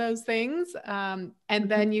advantage of those things. And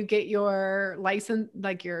then you get your license,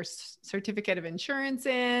 like your certificate of insurance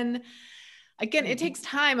in. Again, it takes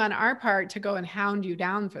time on our part to go and hound you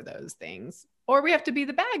down for those things. Or we have to be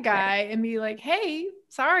the bad guy and be like, hey,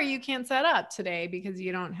 sorry, you can't set up today because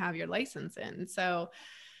you don't have your license in. So,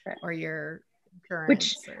 or your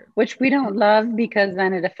insurance. Which we don't love, because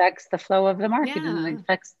then it affects the flow of the market and it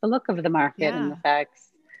affects the look of the market and affects,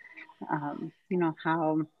 how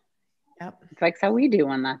it affects how we do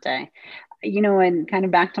on that day. And kind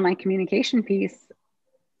of back to my communication piece,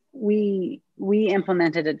 we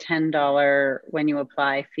implemented a $10 when you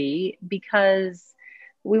apply fee because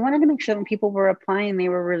we wanted to make sure when people were applying, they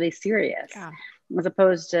were really serious, as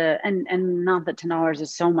opposed to, and not that $10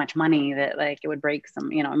 is so much money that like it would break some,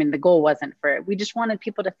 the goal wasn't for it. We just wanted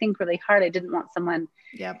people to think really hard. I didn't want someone.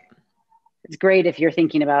 It's great if you're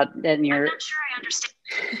thinking about it and you're, I'm not sure I understand.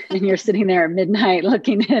 And you're sitting there at midnight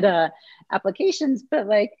looking at applications, but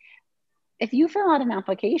like, if you fill out an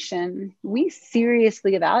application, we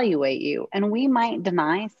seriously evaluate you, and we might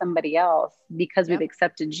deny somebody else because we've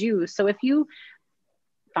accepted you. So if you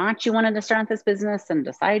thought you wanted to start this business and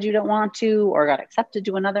decided you don't want to, or got accepted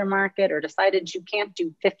to another market, or decided you can't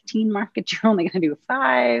do 15 markets, you're only going to do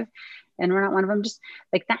 5, and we're not one of them, just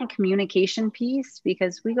like that communication piece,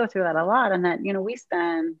 because we go through that a lot. And that, we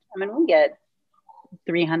get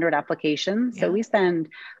 300 applications. So we spend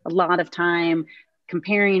a lot of time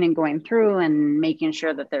comparing and going through and making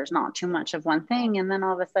sure that there's not too much of one thing. And then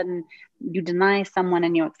all of a sudden you deny someone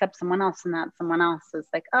and you accept someone else, and that someone else is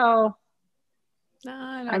like, oh, no,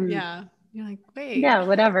 I don't, you're like, wait,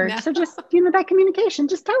 whatever. No. So just, that communication,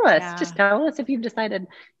 just tell us, just tell us if you've decided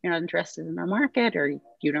you're not interested in our market, or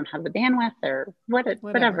you don't have the bandwidth, or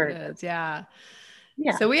whatever it is. Yeah.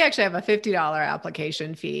 So we actually have a $50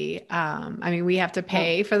 application fee. We have to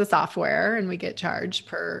pay for the software, and we get charged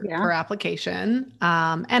per application.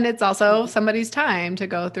 And it's also somebody's time to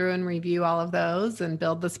go through and review all of those and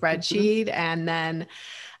build the spreadsheet. And then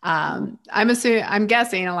I'm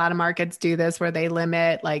guessing a lot of markets do this where they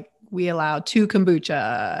limit, like we allow 2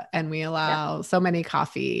 kombucha and we allow so many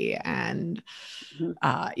coffee and,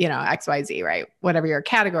 XYZ, right? Whatever your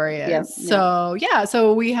category is. So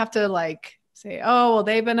we have to like say, oh, well,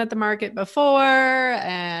 they've been at the market before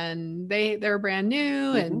and they're brand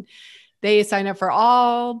new and they sign up for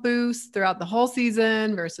all booths throughout the whole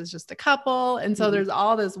season versus just a couple. And so there's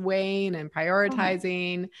all this weighing and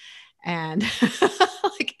prioritizing. And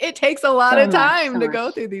like it takes a lot of time to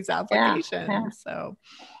go through these applications. So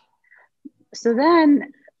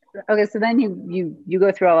then you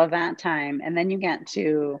go through all of that time, and then you get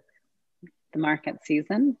to the market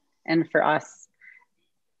season. And for us,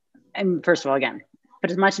 and first of all, again,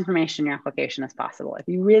 put as much information in your application as possible. If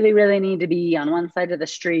you really, really need to be on one side of the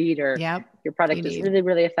street, or your product is really,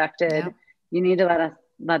 really affected, you need to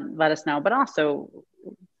let us know. But also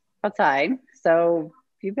outside. So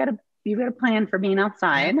you've got a plan for being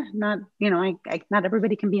outside. Not, not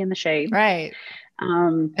everybody can be in the shade. Right.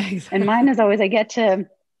 Exactly. And mine is always, I get to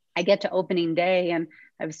opening day, and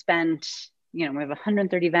I've spent, we have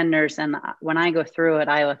 130 vendors. And when I go through it,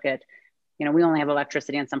 I look at, we only have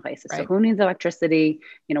electricity in some places. So who needs electricity?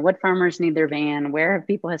 What farmers need their van? Where have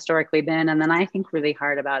people historically been? And then I think really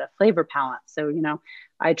hard about a flavor palette. So,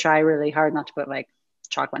 I try really hard not to put like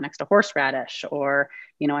chocolate next to horseradish, or,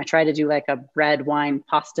 I try to do like a bread, wine,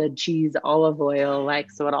 pasta, cheese, olive oil, like,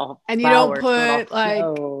 so it all, and you don't put two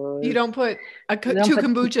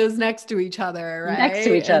kombuchas next to each other, right? Next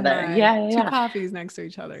to each other. Like, 2 coffees next to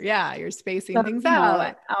each other. Yeah. You're spacing things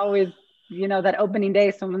out. I always, that opening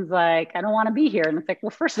day, someone's like, I don't want to be here. And it's like,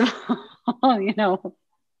 well, first of all,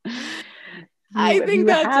 I think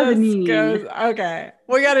that just goes, okay,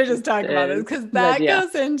 we got to just talk about this, because that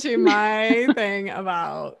goes into my thing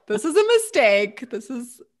about, this is a mistake.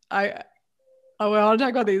 I want to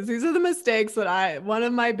talk about these. These are the mistakes that one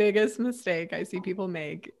of my biggest mistake I see people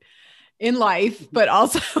make in life, but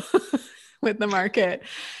also with the market,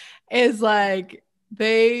 is like,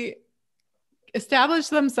 they establish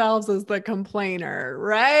themselves as the complainer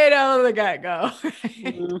right out of the get-go. Right?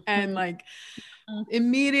 Mm-hmm. And like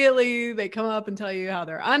immediately they come up and tell you how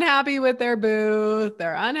they're unhappy with their booth,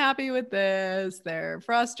 they're unhappy with this, they're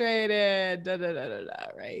frustrated,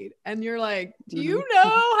 right? And you're like, do you know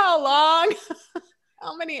how long,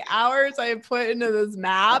 how many hours I have put into this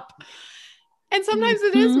map? And sometimes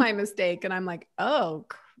it is my mistake. And I'm like, oh,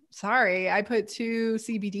 sorry. I put two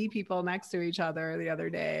CBD people next to each other the other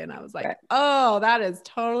day. And I was like, oh, that is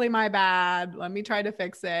totally my bad. Let me try to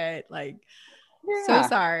fix it. Like, so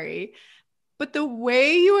sorry. But the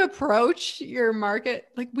way you approach your market,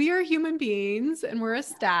 like we are human beings and we're a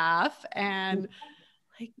staff, and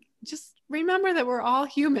like, just remember that we're all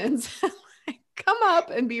humans. Like, come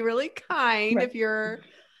up and be really kind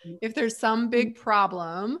if there's some big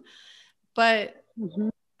problem. But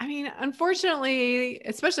I mean, unfortunately,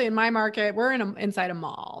 especially in my market, we're inside a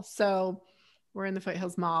mall. So we're in the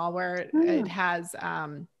Foothills Mall where it has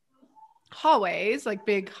hallways, like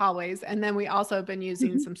big hallways. And then we also have been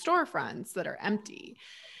using some storefronts that are empty.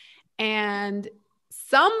 And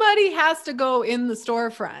somebody has to go in the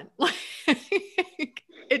storefront. Like,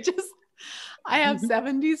 it just, I have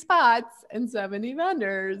 70 spots and 70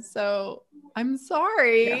 vendors. So I'm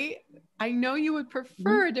sorry. I know you would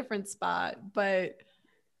prefer a different spot, but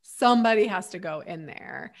somebody has to go in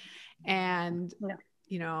there. And,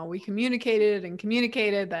 you know, we communicated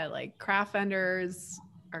that like craft vendors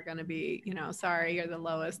are going to be, you know, sorry, you're the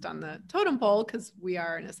lowest on the totem pole because we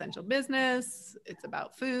are an essential business. It's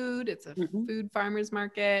about food. It's a food farmers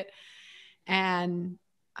market. And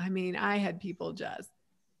I mean, I had people just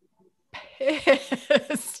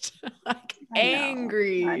pissed, like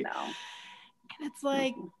angry. I know. And it's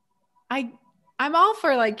like, I'm all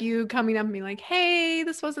for like you coming up and being like, hey,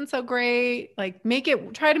 this wasn't so great. Like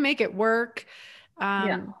try to make it work.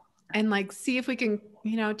 And like, see if we can,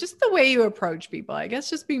 you know, just the way you approach people, I guess,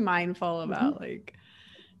 just be mindful about like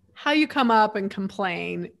how you come up and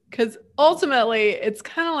complain. Cause ultimately it's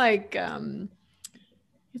kind of like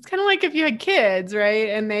if you had kids, right?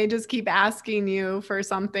 And they just keep asking you for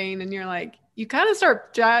something and you're like, you kind of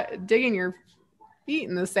start digging your feet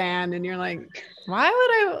in the sand and you're like, why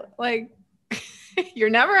would I like, you're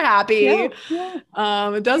never happy. It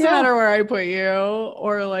doesn't matter where I put you,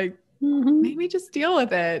 or like, maybe just deal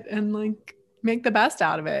with it and like make the best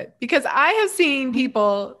out of it. Because I have seen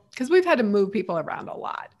people, because we've had to move people around a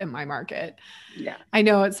lot in my market. Yeah. I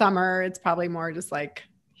know it's summer, it's probably more just like,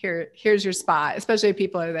 here's your spot, especially if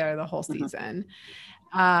people are there the whole season.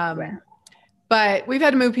 But we've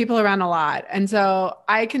had to move people around a lot. And so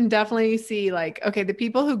I can definitely see like, okay, the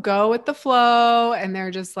people who go with the flow and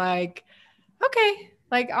they're just like, okay,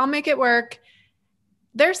 like I'll make it work.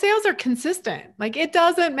 Their sales are consistent. Like it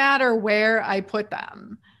doesn't matter where I put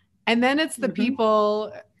them. And then it's the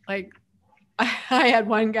people like I had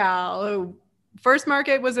one gal who first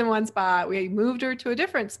market was in one spot. We moved her to a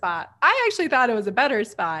different spot. I actually thought it was a better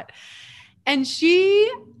spot. And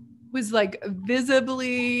she was like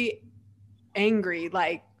visibly angry,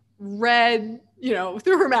 like red, you know,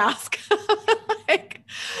 through her mask. Like,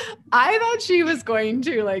 I thought she was going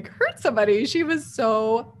to like hurt somebody. She was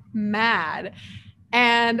so mad.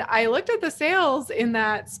 And I looked at the sales in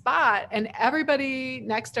that spot and everybody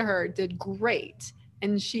next to her did great.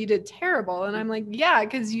 And she did terrible. And I'm like, yeah,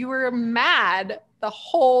 because you were mad the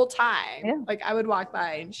whole time. Yeah. Like I would walk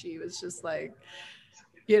by and she was just like,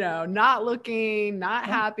 you know, not looking, not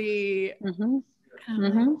happy.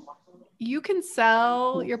 Like, you can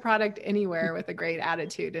sell your product anywhere with a great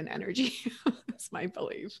attitude and energy. That's my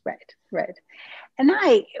belief. Right. And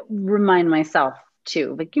I remind myself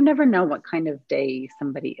too, like you never know what kind of day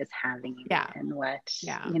somebody is having and what,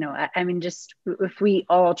 you know, I mean, just if we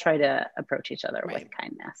all try to approach each other with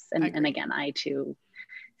kindness. And again, I too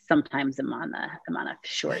sometimes am on a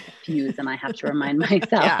short fuse and I have to remind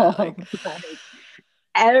myself like,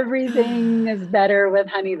 everything is better with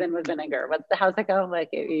honey than with vinegar. How's it go? Like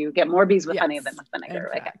you get more bees with honey than with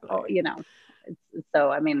vinegar. Exactly. Like, you know,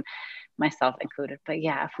 so, I mean, myself included, but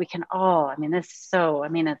yeah, if we can all, I mean,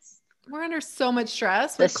 we're under so much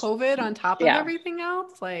stress with COVID on top of everything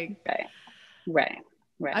else. Like, right.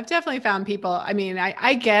 I've definitely found people. I mean,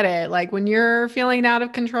 I get it. Like when you're feeling out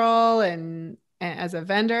of control and as a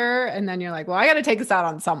vendor, and then you're like, well, I got to take this out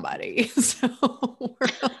on somebody. So we're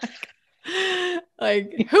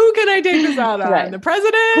like, who can I take this out on? The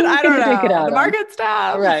president? I don't know. The market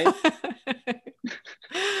staff? Right.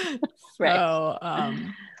 So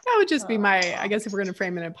that would just be I guess if we're going to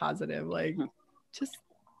frame it in positive, like just,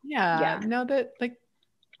 know that like,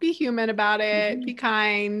 be human about it, be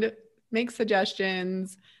kind, make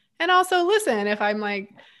suggestions, and also listen. If I'm like,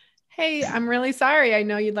 hey, I'm really sorry. I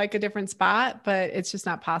know you'd like a different spot, but it's just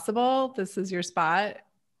not possible. This is your spot.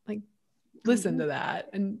 Like, listen to that.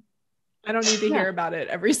 And I don't need to hear about it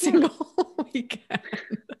every single weekend.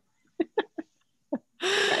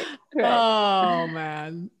 Right. Oh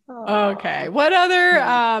man. Okay. What other,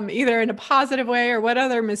 either in a positive way, or what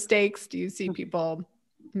other mistakes do you see people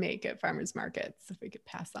make at farmers markets? If we could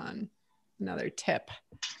pass on another tip.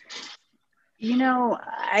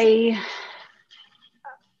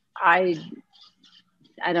 I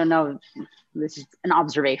don't know. This is an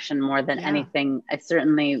observation more than anything. I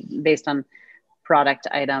certainly, based on product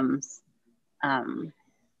items,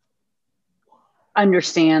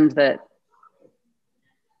 understand that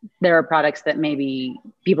there are products that maybe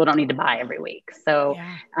people don't need to buy every week. So,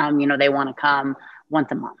 they want to come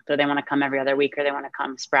once a month, or they want to come every other week, or they want to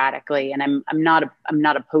come sporadically. And I'm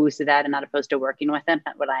not opposed to that, and not opposed to working with them.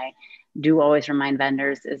 But what I do always remind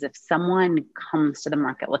vendors is, if someone comes to the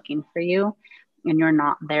market looking for you and you're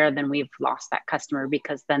not there, then we've lost that customer,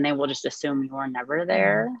 because then they will just assume you're never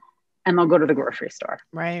there. And they'll go to the grocery store.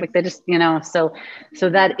 Right. Like they just, so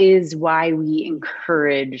that is why we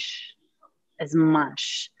encourage as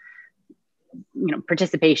much,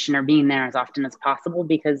 participation, or being there as often as possible,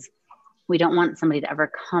 because we don't want somebody to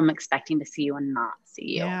ever come expecting to see you and not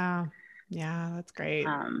see you. Yeah, that's great.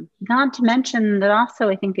 Not to mention that also,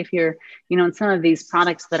 I think if you're, in some of these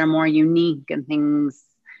products that are more unique and things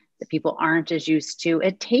that people aren't as used to,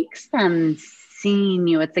 it takes them seeing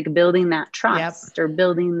you. It's like building that trust, or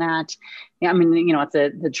building that, it's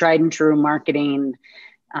the tried and true marketing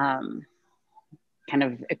kind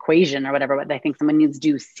of equation or whatever, but I think someone needs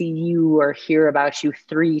to see you or hear about you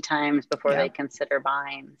 3 times before they consider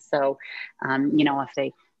buying. So, if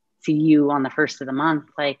they see you on the first of the month,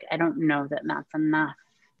 like, I don't know that that's enough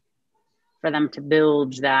for them to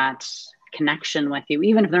build that connection with you,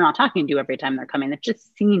 even if they're not talking to you every time they're coming. They've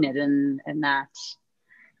just seen it in that.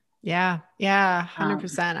 Yeah.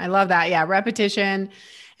 100%. I love that. Yeah. Repetition.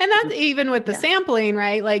 And that's even with the sampling,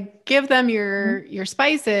 right? Like, give them your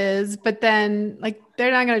spices, but then, like, they're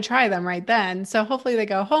not going to try them right then. So hopefully they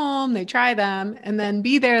go home, they try them, and then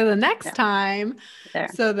be there the next time,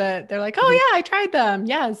 so that they're like, oh yeah, I tried them.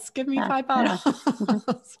 Yes. Give me 5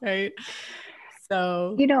 bottles. Right.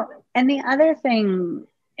 So, and the other thing,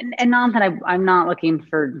 and not that I'm not looking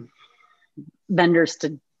for vendors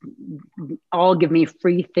to all give me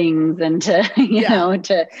free things and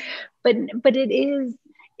to, but it is,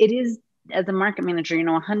 as a market manager,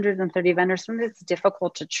 130 vendors, sometimes it's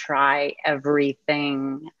difficult to try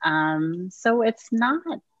everything. So it's not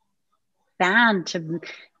bad to,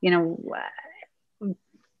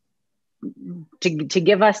 to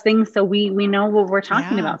give us things, so we know what we're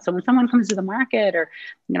talking about. So when someone comes to the market, or,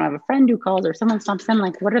 I have a friend who calls, or someone stops in,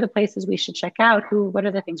 like, what are the places we should check out? What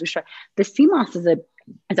are the things we should try? The CMOS is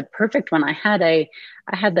a perfect one. I had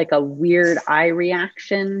like a weird eye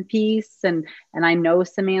reaction piece, and I know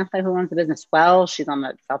Samantha, who runs the business well. She's on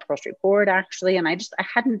the South Grocery Board, actually. And I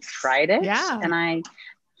hadn't tried it. And I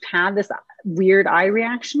had this weird eye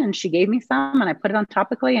reaction, and she gave me some, and I put it on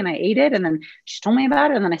topically, and I ate it, and then she told me about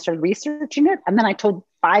it, and then I started researching it, and then I told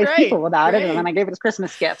 5 people about it, and then I gave it as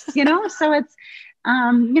Christmas gifts, so it's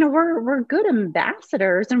we're good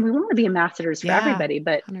ambassadors, and we want to be ambassadors for everybody,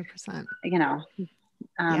 but 100%.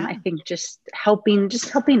 I think just helping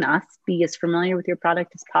us be as familiar with your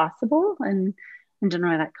product as possible, and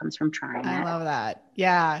generally that comes from trying it. I love that.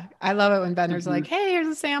 Yeah. I love it when vendors are like, hey, here's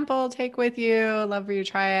a sample, take with you. I'd love for you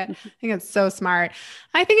to try it. I think it's so smart.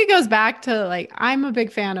 I think it goes back to, like, I'm a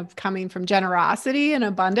big fan of coming from generosity and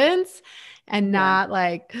abundance, and not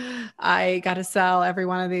like, I got to sell every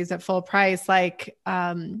one of these at full price. Like,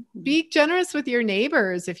 be generous with your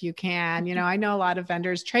neighbors if you can. I know a lot of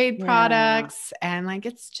vendors trade products, and, like,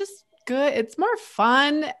 it's just good. It's more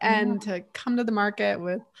fun, and to come to the market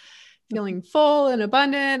with feeling full and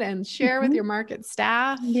abundant, and share with your market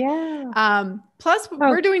staff. Plus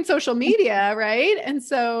we're doing social media, right? And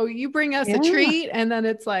so you bring us a treat, and then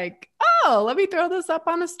it's like, oh, let me throw this up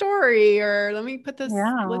on a story, or let me put this,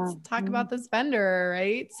 let's talk about this vendor.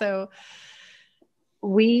 Right. So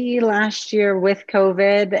we, last year with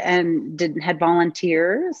COVID, and had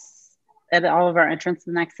volunteers at all of our entrances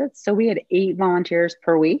and exits. So we had 8 volunteers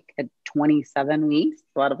per week at 27 weeks,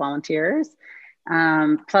 a lot of volunteers.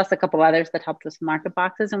 Plus a couple others that helped with market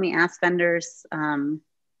boxes. And we asked vendors, every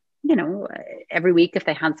week, if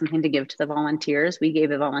they had something to give to the volunteers. We gave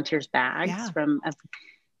the volunteers bags of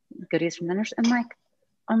goodies from vendors. And, like,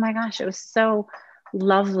 oh my gosh, it was so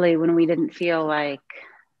lovely when we didn't feel like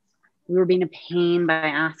we were being a pain by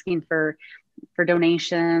asking for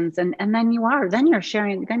donations. And then you're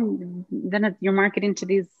sharing, then you're marketing to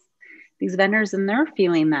these these vendors, and they're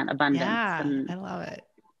feeling that abundance. Yeah, and I love it.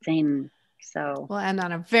 Same. So we'll end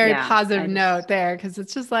on a very positive note there, because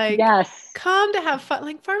it's just like, yes, come to have fun.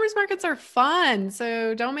 Like, farmers markets are fun.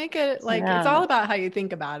 So don't make it like, it's all about how you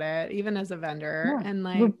think about it, even as a vendor. And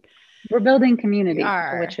like, we're building community,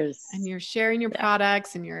 and you're sharing your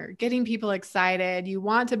products, and you're getting people excited. You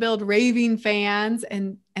want to build raving fans,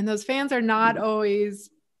 and those fans are not always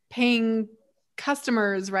paying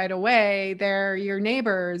customers right away. They're your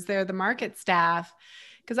neighbors. They're the market staff.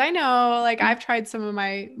 Because I know, like, I've tried some of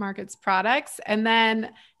my market's products, and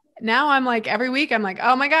then now I'm like, every week I'm like,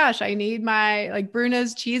 oh my gosh, I need my like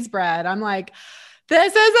Bruna's cheese bread. I'm like,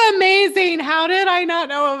 this is amazing. How did I not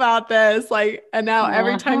know about this? Like, and now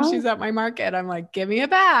every time she's at my market, I'm like, give me a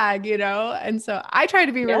bag, you know? And so I try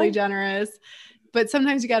to be really generous, but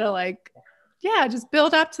sometimes you got to like, just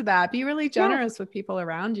build up to that. Be really generous with people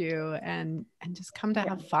around you, and just come to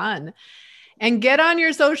have fun. And get on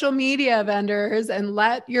your social media, vendors, and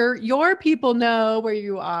let your people know where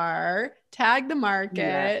you are. Tag the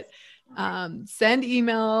market. Send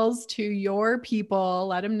emails to your people.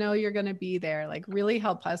 Let them know you're going to be there. Like, really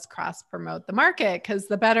help us cross promote the market, because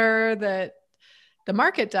the better that the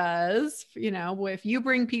market does, you know, if you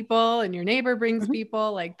bring people and your neighbor brings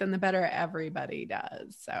people, like, then the better everybody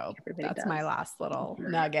does. So that's my last little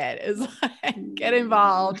nugget, is like, get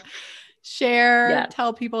involved. Share,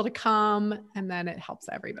 tell people to come, and then it helps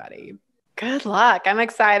everybody. Good luck. I'm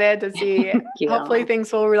excited to see. Hopefully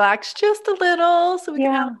things will relax just a little, so we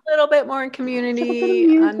can have a little bit more in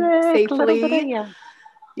community safely.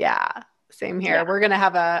 Same here. We're going to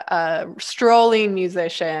have a strolling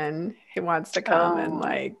musician who wants to come and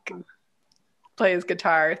like play his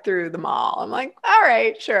guitar through the mall. I'm like, all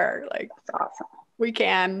right, sure. Like, that's awesome. We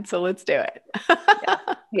can, so let's do it.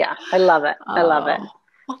 I love it. I love it.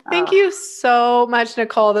 Well, thank you so much,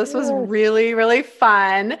 Nicole. This was really, really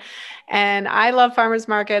fun. And I love farmers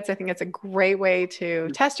markets. I think it's a great way to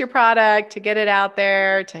test your product, to get it out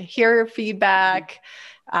there, to hear your feedback.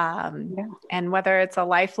 And whether it's a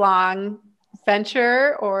lifelong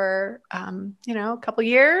venture or, you know, a couple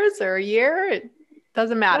years or a year, it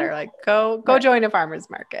doesn't matter. Like, go join a farmers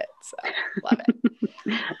market. So love it.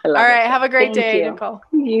 All right. Have a great day, Nicole.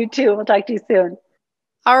 You too. We'll talk to you soon.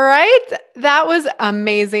 All right. That was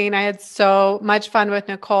amazing. I had so much fun with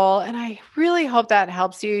Nicole, and I really hope that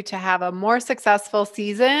helps you to have a more successful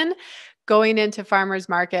season going into farmers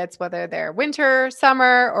markets, whether they're winter,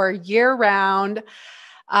 summer, or year round.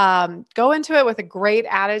 Go into it with a great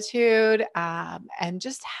attitude, and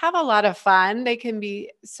just have a lot of fun. They can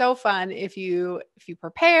be so fun if you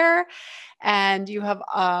prepare, and you have,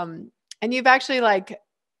 and you've actually like,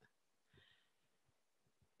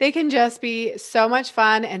 they can just be so much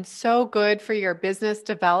fun and so good for your business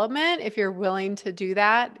development. If you're willing to do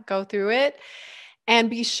that, go through it. And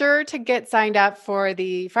be sure to get signed up for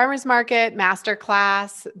the Farmers Market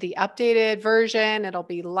Masterclass, the updated version. It'll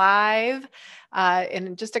be live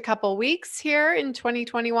in just a couple weeks here in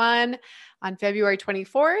 2021 on February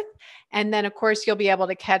 24th. And then, of course, you'll be able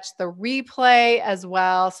to catch the replay as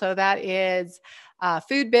well. So that is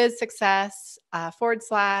Food Biz Success /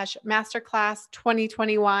 Masterclass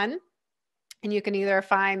 2021. And you can either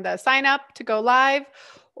find the sign up to go live,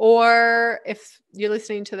 or if you're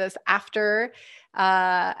listening to this after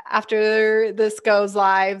this goes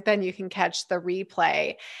live, then you can catch the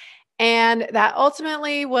replay. And that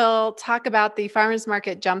ultimately will talk about the Farmers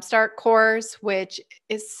Market Jumpstart course, which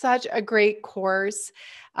is such a great course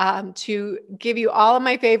to give you all of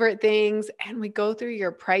my favorite things. And we go through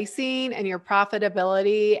your pricing and your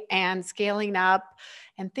profitability and scaling up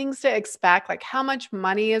and things to expect, like how much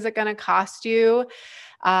money is it going to cost you?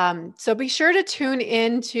 So be sure to tune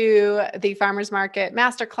into the Farmers Market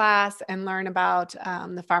Masterclass and learn about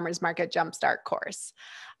the Farmers Market Jumpstart course.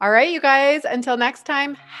 All right, you guys, until next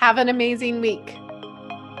time, have an amazing week.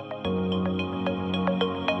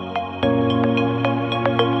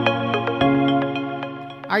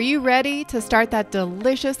 Are you ready to start that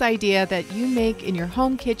delicious idea that you make in your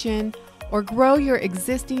home kitchen, or grow your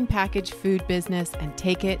existing packaged food business and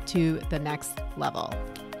take it to the next level?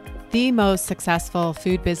 The most successful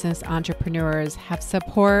food business entrepreneurs have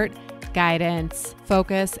support, guidance,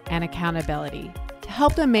 focus, and accountability to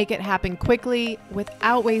help them make it happen quickly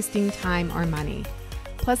without wasting time or money.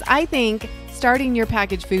 Plus, I think starting your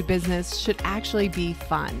packaged food business should actually be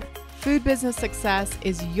fun. Food business success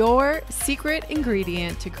is your secret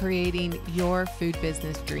ingredient to creating your food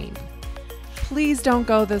business dream. Please don't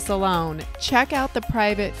go this alone. Check out the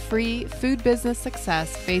private free Food Business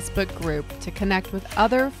Success Facebook group to connect with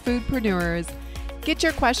other foodpreneurs, get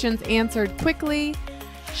your questions answered quickly,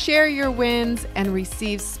 Share your wins and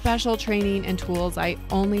receive special training and tools I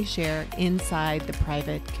only share inside the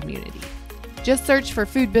private community. Just search for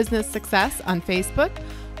Food Business Success on Facebook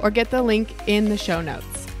or get the link in the show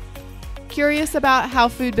notes. Curious about how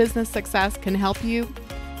Food Business Success can help you?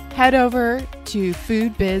 Head over to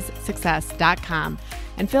foodbizsuccess.com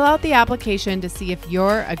and fill out the application to see if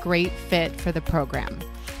you're a great fit for the program.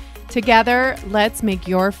 Together, let's make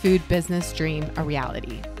your food business dream a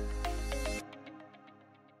reality.